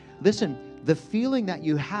 Listen, the feeling that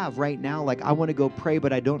you have right now, like I want to go pray,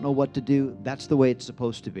 but I don't know what to do, that's the way it's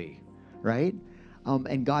supposed to be, right?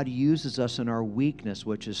 And God uses us in our weakness,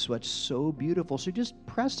 which is what's so beautiful. So just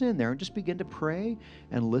press in there and just begin to pray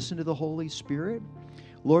and listen to the Holy Spirit.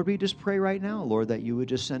 Lord, we just pray right now, Lord, that you would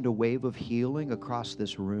just send a wave of healing across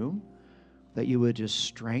this room, that you would just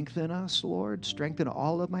strengthen us, Lord, strengthen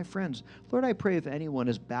all of my friends. Lord, I pray if anyone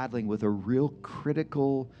is battling with a real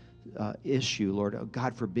critical issue, Lord,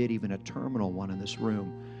 God forbid even a terminal one in this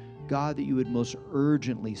room, God, that you would most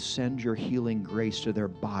urgently send your healing grace to their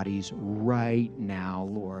bodies right now,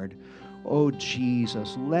 Lord. Oh,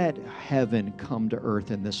 Jesus, let heaven come to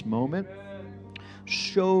earth in this moment.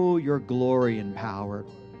 Show your glory and power.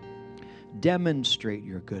 Demonstrate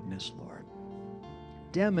your goodness, Lord.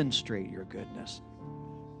 Demonstrate your goodness.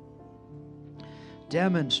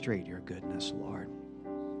 Demonstrate your goodness, Lord.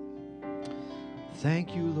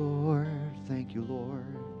 Thank you, Lord. Thank you,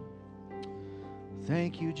 Lord.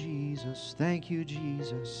 Thank you, Jesus. Thank you,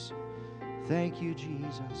 Jesus. Thank you,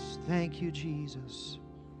 Jesus. Thank you, Jesus.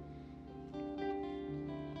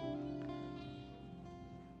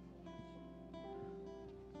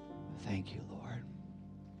 Thank you, Lord.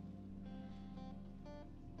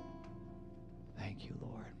 Thank you,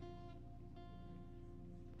 Lord.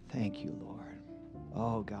 Thank you, Lord.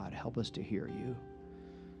 Oh, God, help us to hear you.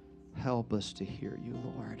 Help us to hear you,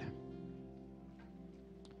 Lord.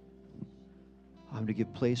 I'm going to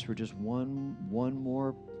give place for just one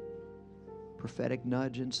more prophetic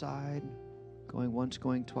nudge inside. Going once,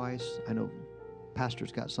 going twice. I know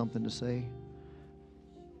Pastor's got something to say.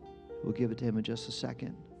 We'll give it to him in just a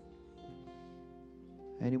second.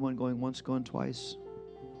 Anyone going once, going twice?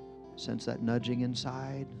 Sense that nudging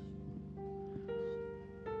inside?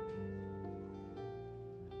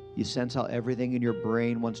 You sense how everything in your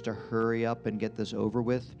brain wants to hurry up and get this over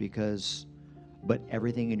with but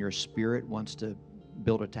everything in your spirit wants to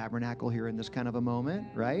build a tabernacle here in this kind of a moment,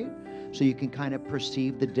 right? So you can kind of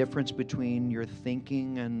perceive the difference between your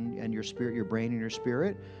thinking and your spirit, your brain and your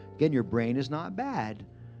spirit. Again, your brain is not bad,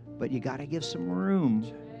 but you got to give some room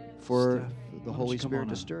for Steph, the Holy Spirit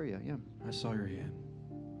to stir you. Yeah. I saw your hand.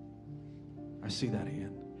 I see that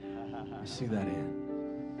hand. I see that hand.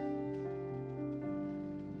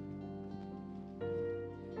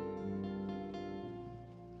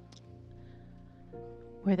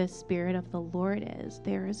 Where the Spirit of the Lord is,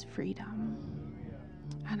 there is freedom.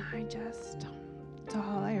 And that's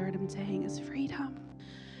all I heard him saying is freedom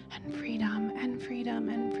and freedom and freedom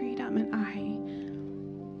and freedom. And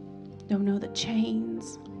I don't know the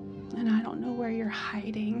chains, and I don't know where you're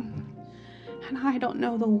hiding, and I don't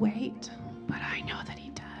know the weight, but I know that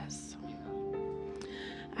he does.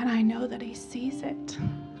 And I know that he sees it.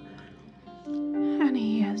 And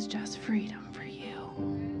he has just freedom for you.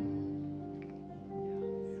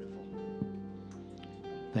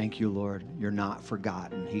 Thank you, Lord. You're not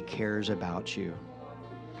forgotten. He cares about you.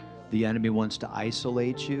 The enemy wants to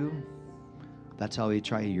isolate you. That's how he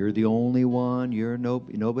tries. You're the only one.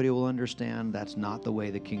 Nobody will understand. That's not the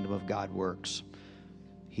way the kingdom of God works.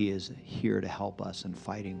 He is here to help us and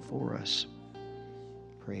fighting for us.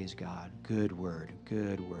 Praise God. Good word.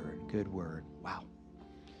 Good word. Good word. Wow.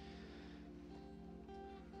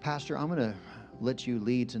 Pastor, I'm going to let you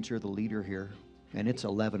lead since you're the leader here. And it's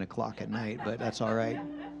 11 o'clock at night, but that's all right.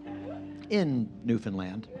 In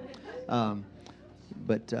Newfoundland.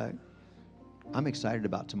 But I'm excited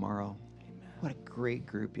about tomorrow. What a great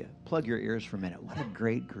group. Plug your ears for a minute. What a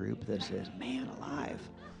great group this is. Man alive.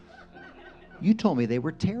 You told me they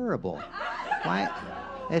were terrible. Why?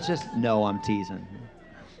 It's just, no, I'm teasing.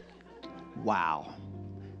 Wow.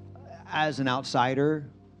 As an outsider,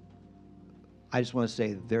 I just want to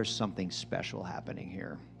say there's something special happening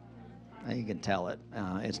here. You can tell it.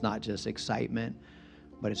 It's not just excitement,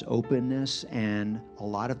 but it's openness. And a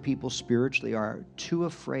lot of people spiritually are too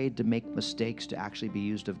afraid to make mistakes to actually be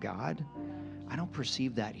used of God. I don't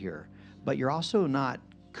perceive that here. But you're also not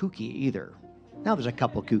kooky either. Now there's a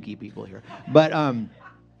couple kooky people here, but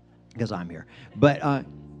because I'm here. But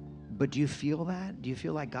do you feel that? Do you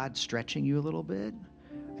feel like God's stretching you a little bit?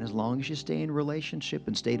 And as long as you stay in relationship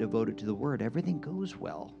and stay devoted to the Word, everything goes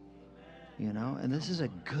well. You know, and this is a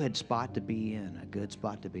good spot to be in, a good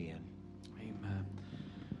spot to be in. Amen.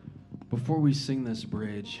 Before we sing this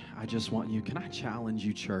bridge, I just want you, can I challenge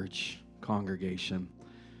you, church, congregation,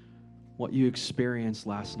 what you experienced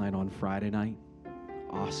last night on Friday night?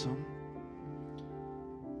 awesome?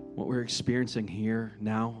 What we're experiencing here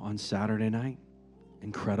now on Saturday night,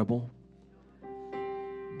 incredible.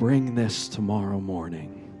 Bring this tomorrow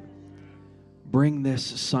morning. Bring this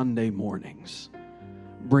Sunday mornings.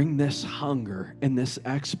 Bring this hunger and this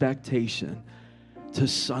expectation to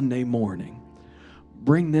Sunday morning.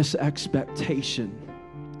 Bring this expectation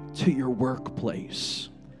to your workplace.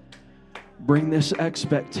 Bring this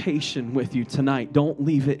expectation with you tonight. Don't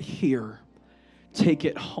leave it here. Take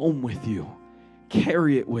it home with you.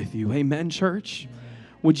 Carry it with you. Amen, church?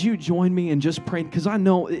 Would you join me in just praying? Because I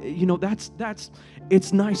know,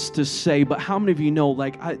 it's nice to say, but how many of you know,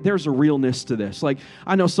 there's a realness to this?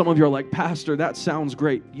 I know some of you are like, Pastor, that sounds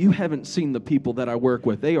great. You haven't seen the people that I work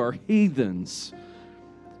with. They are heathens.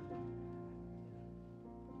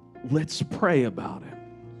 Let's pray about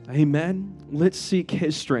it. Amen? Let's seek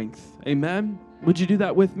His strength. Amen? Would you do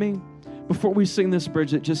that with me? Before we sing this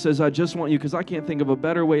bridge, it just says, I just want you, because I can't think of a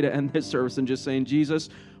better way to end this service than just saying, Jesus,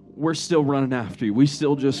 we're still running after you. We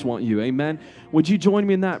still just want you. Amen? Would you join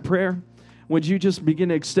me in that prayer? Would you just begin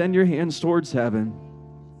to extend your hands towards heaven?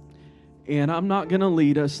 And I'm not going to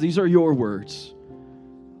lead us. These are your words.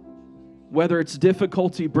 Whether it's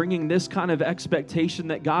difficulty bringing this kind of expectation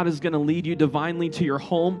that God is going to lead you divinely to your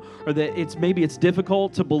home, or that maybe it's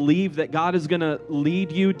difficult to believe that God is going to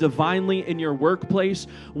lead you divinely in your workplace,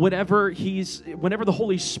 whenever the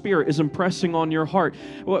Holy Spirit is impressing on your heart,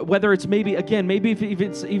 whether it's maybe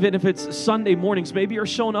if it's Sunday mornings, maybe you're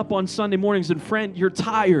showing up on Sunday mornings and friend, you're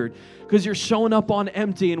tired because you're showing up on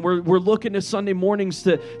empty, and we're looking to Sunday mornings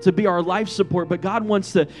to be our life support, but God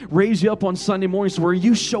wants to raise you up on Sunday mornings where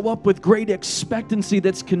you show up with great expectancy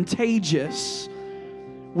that's contagious.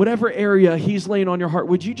 Whatever area He's laying on your heart,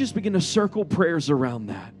 would you just begin to circle prayers around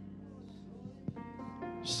that?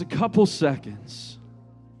 Just a couple seconds.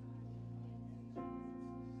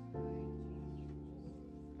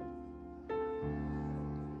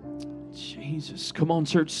 Jesus, come on,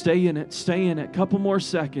 church, stay in it, stay in it. Couple more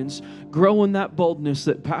seconds. Grow in that boldness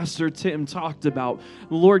that Pastor Tim talked about.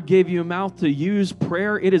 The Lord gave you a mouth to use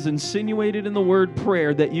prayer. It is insinuated in the word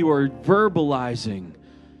prayer that you are verbalizing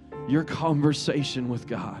your conversation with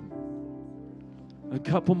God. A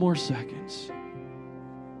couple more seconds.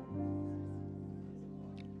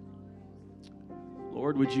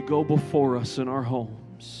 Lord, would you go before us in our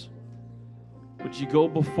homes? Would you go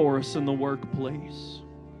before us in the workplace?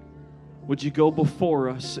 Would you go before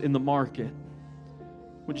us in the market?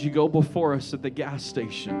 Would you go before us at the gas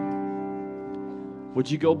station? Would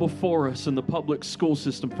you go before us in the public school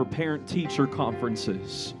system for parent-teacher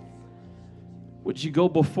conferences? Would you go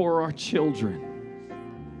before our children?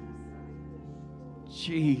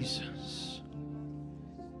 Jesus.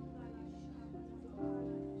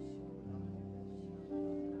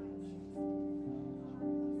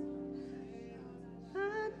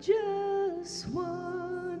 I just want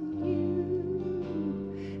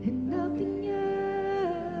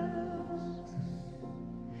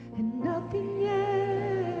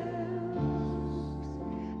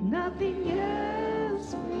nothing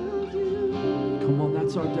else will do. Come on,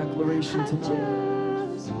 that's our declaration tonight. I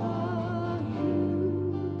just want you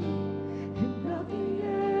and nothing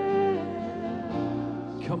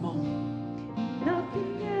else. Come on.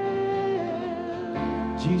 Nothing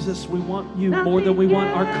else. Jesus, we want you more than we want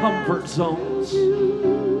our comfort zones.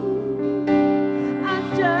 I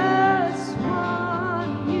just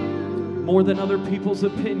want you. More than other people's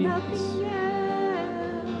opinions.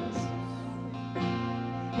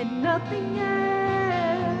 Nothing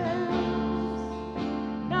else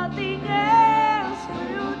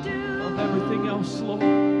will do. Of everything else, Lord. I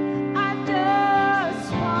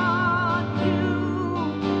just want you,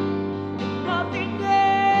 and nothing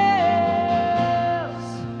else,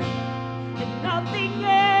 and nothing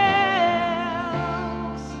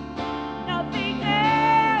else, nothing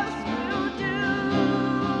else will do.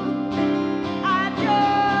 I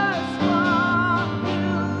just want you,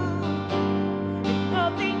 and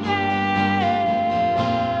nothing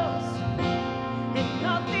else.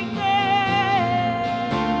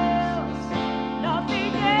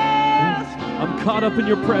 I'm caught up in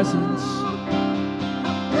your presence.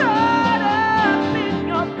 Caught up in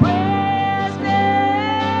your presence.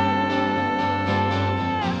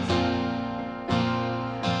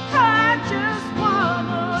 I just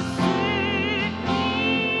wanna sit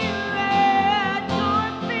here at your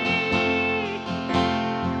feet.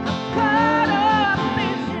 I'm caught up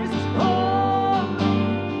in this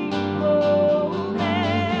holy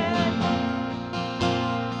moment.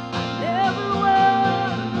 I never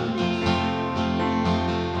wanna leave.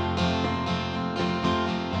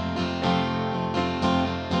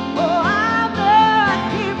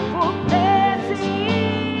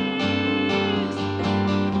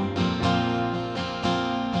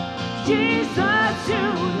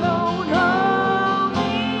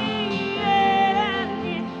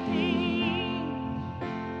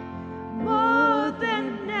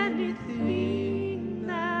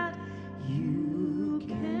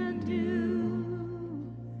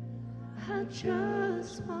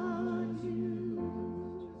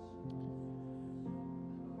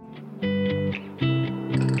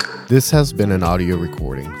 This has been an audio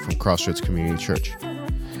recording from Crossroads Community Church.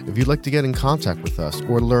 If you'd like to get in contact with us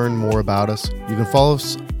or learn more about us, you can follow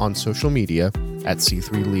us on social media at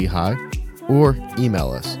C3 Lehigh or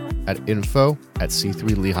email us at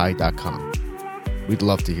info@c3lehigh.com. We'd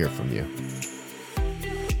love to hear from you.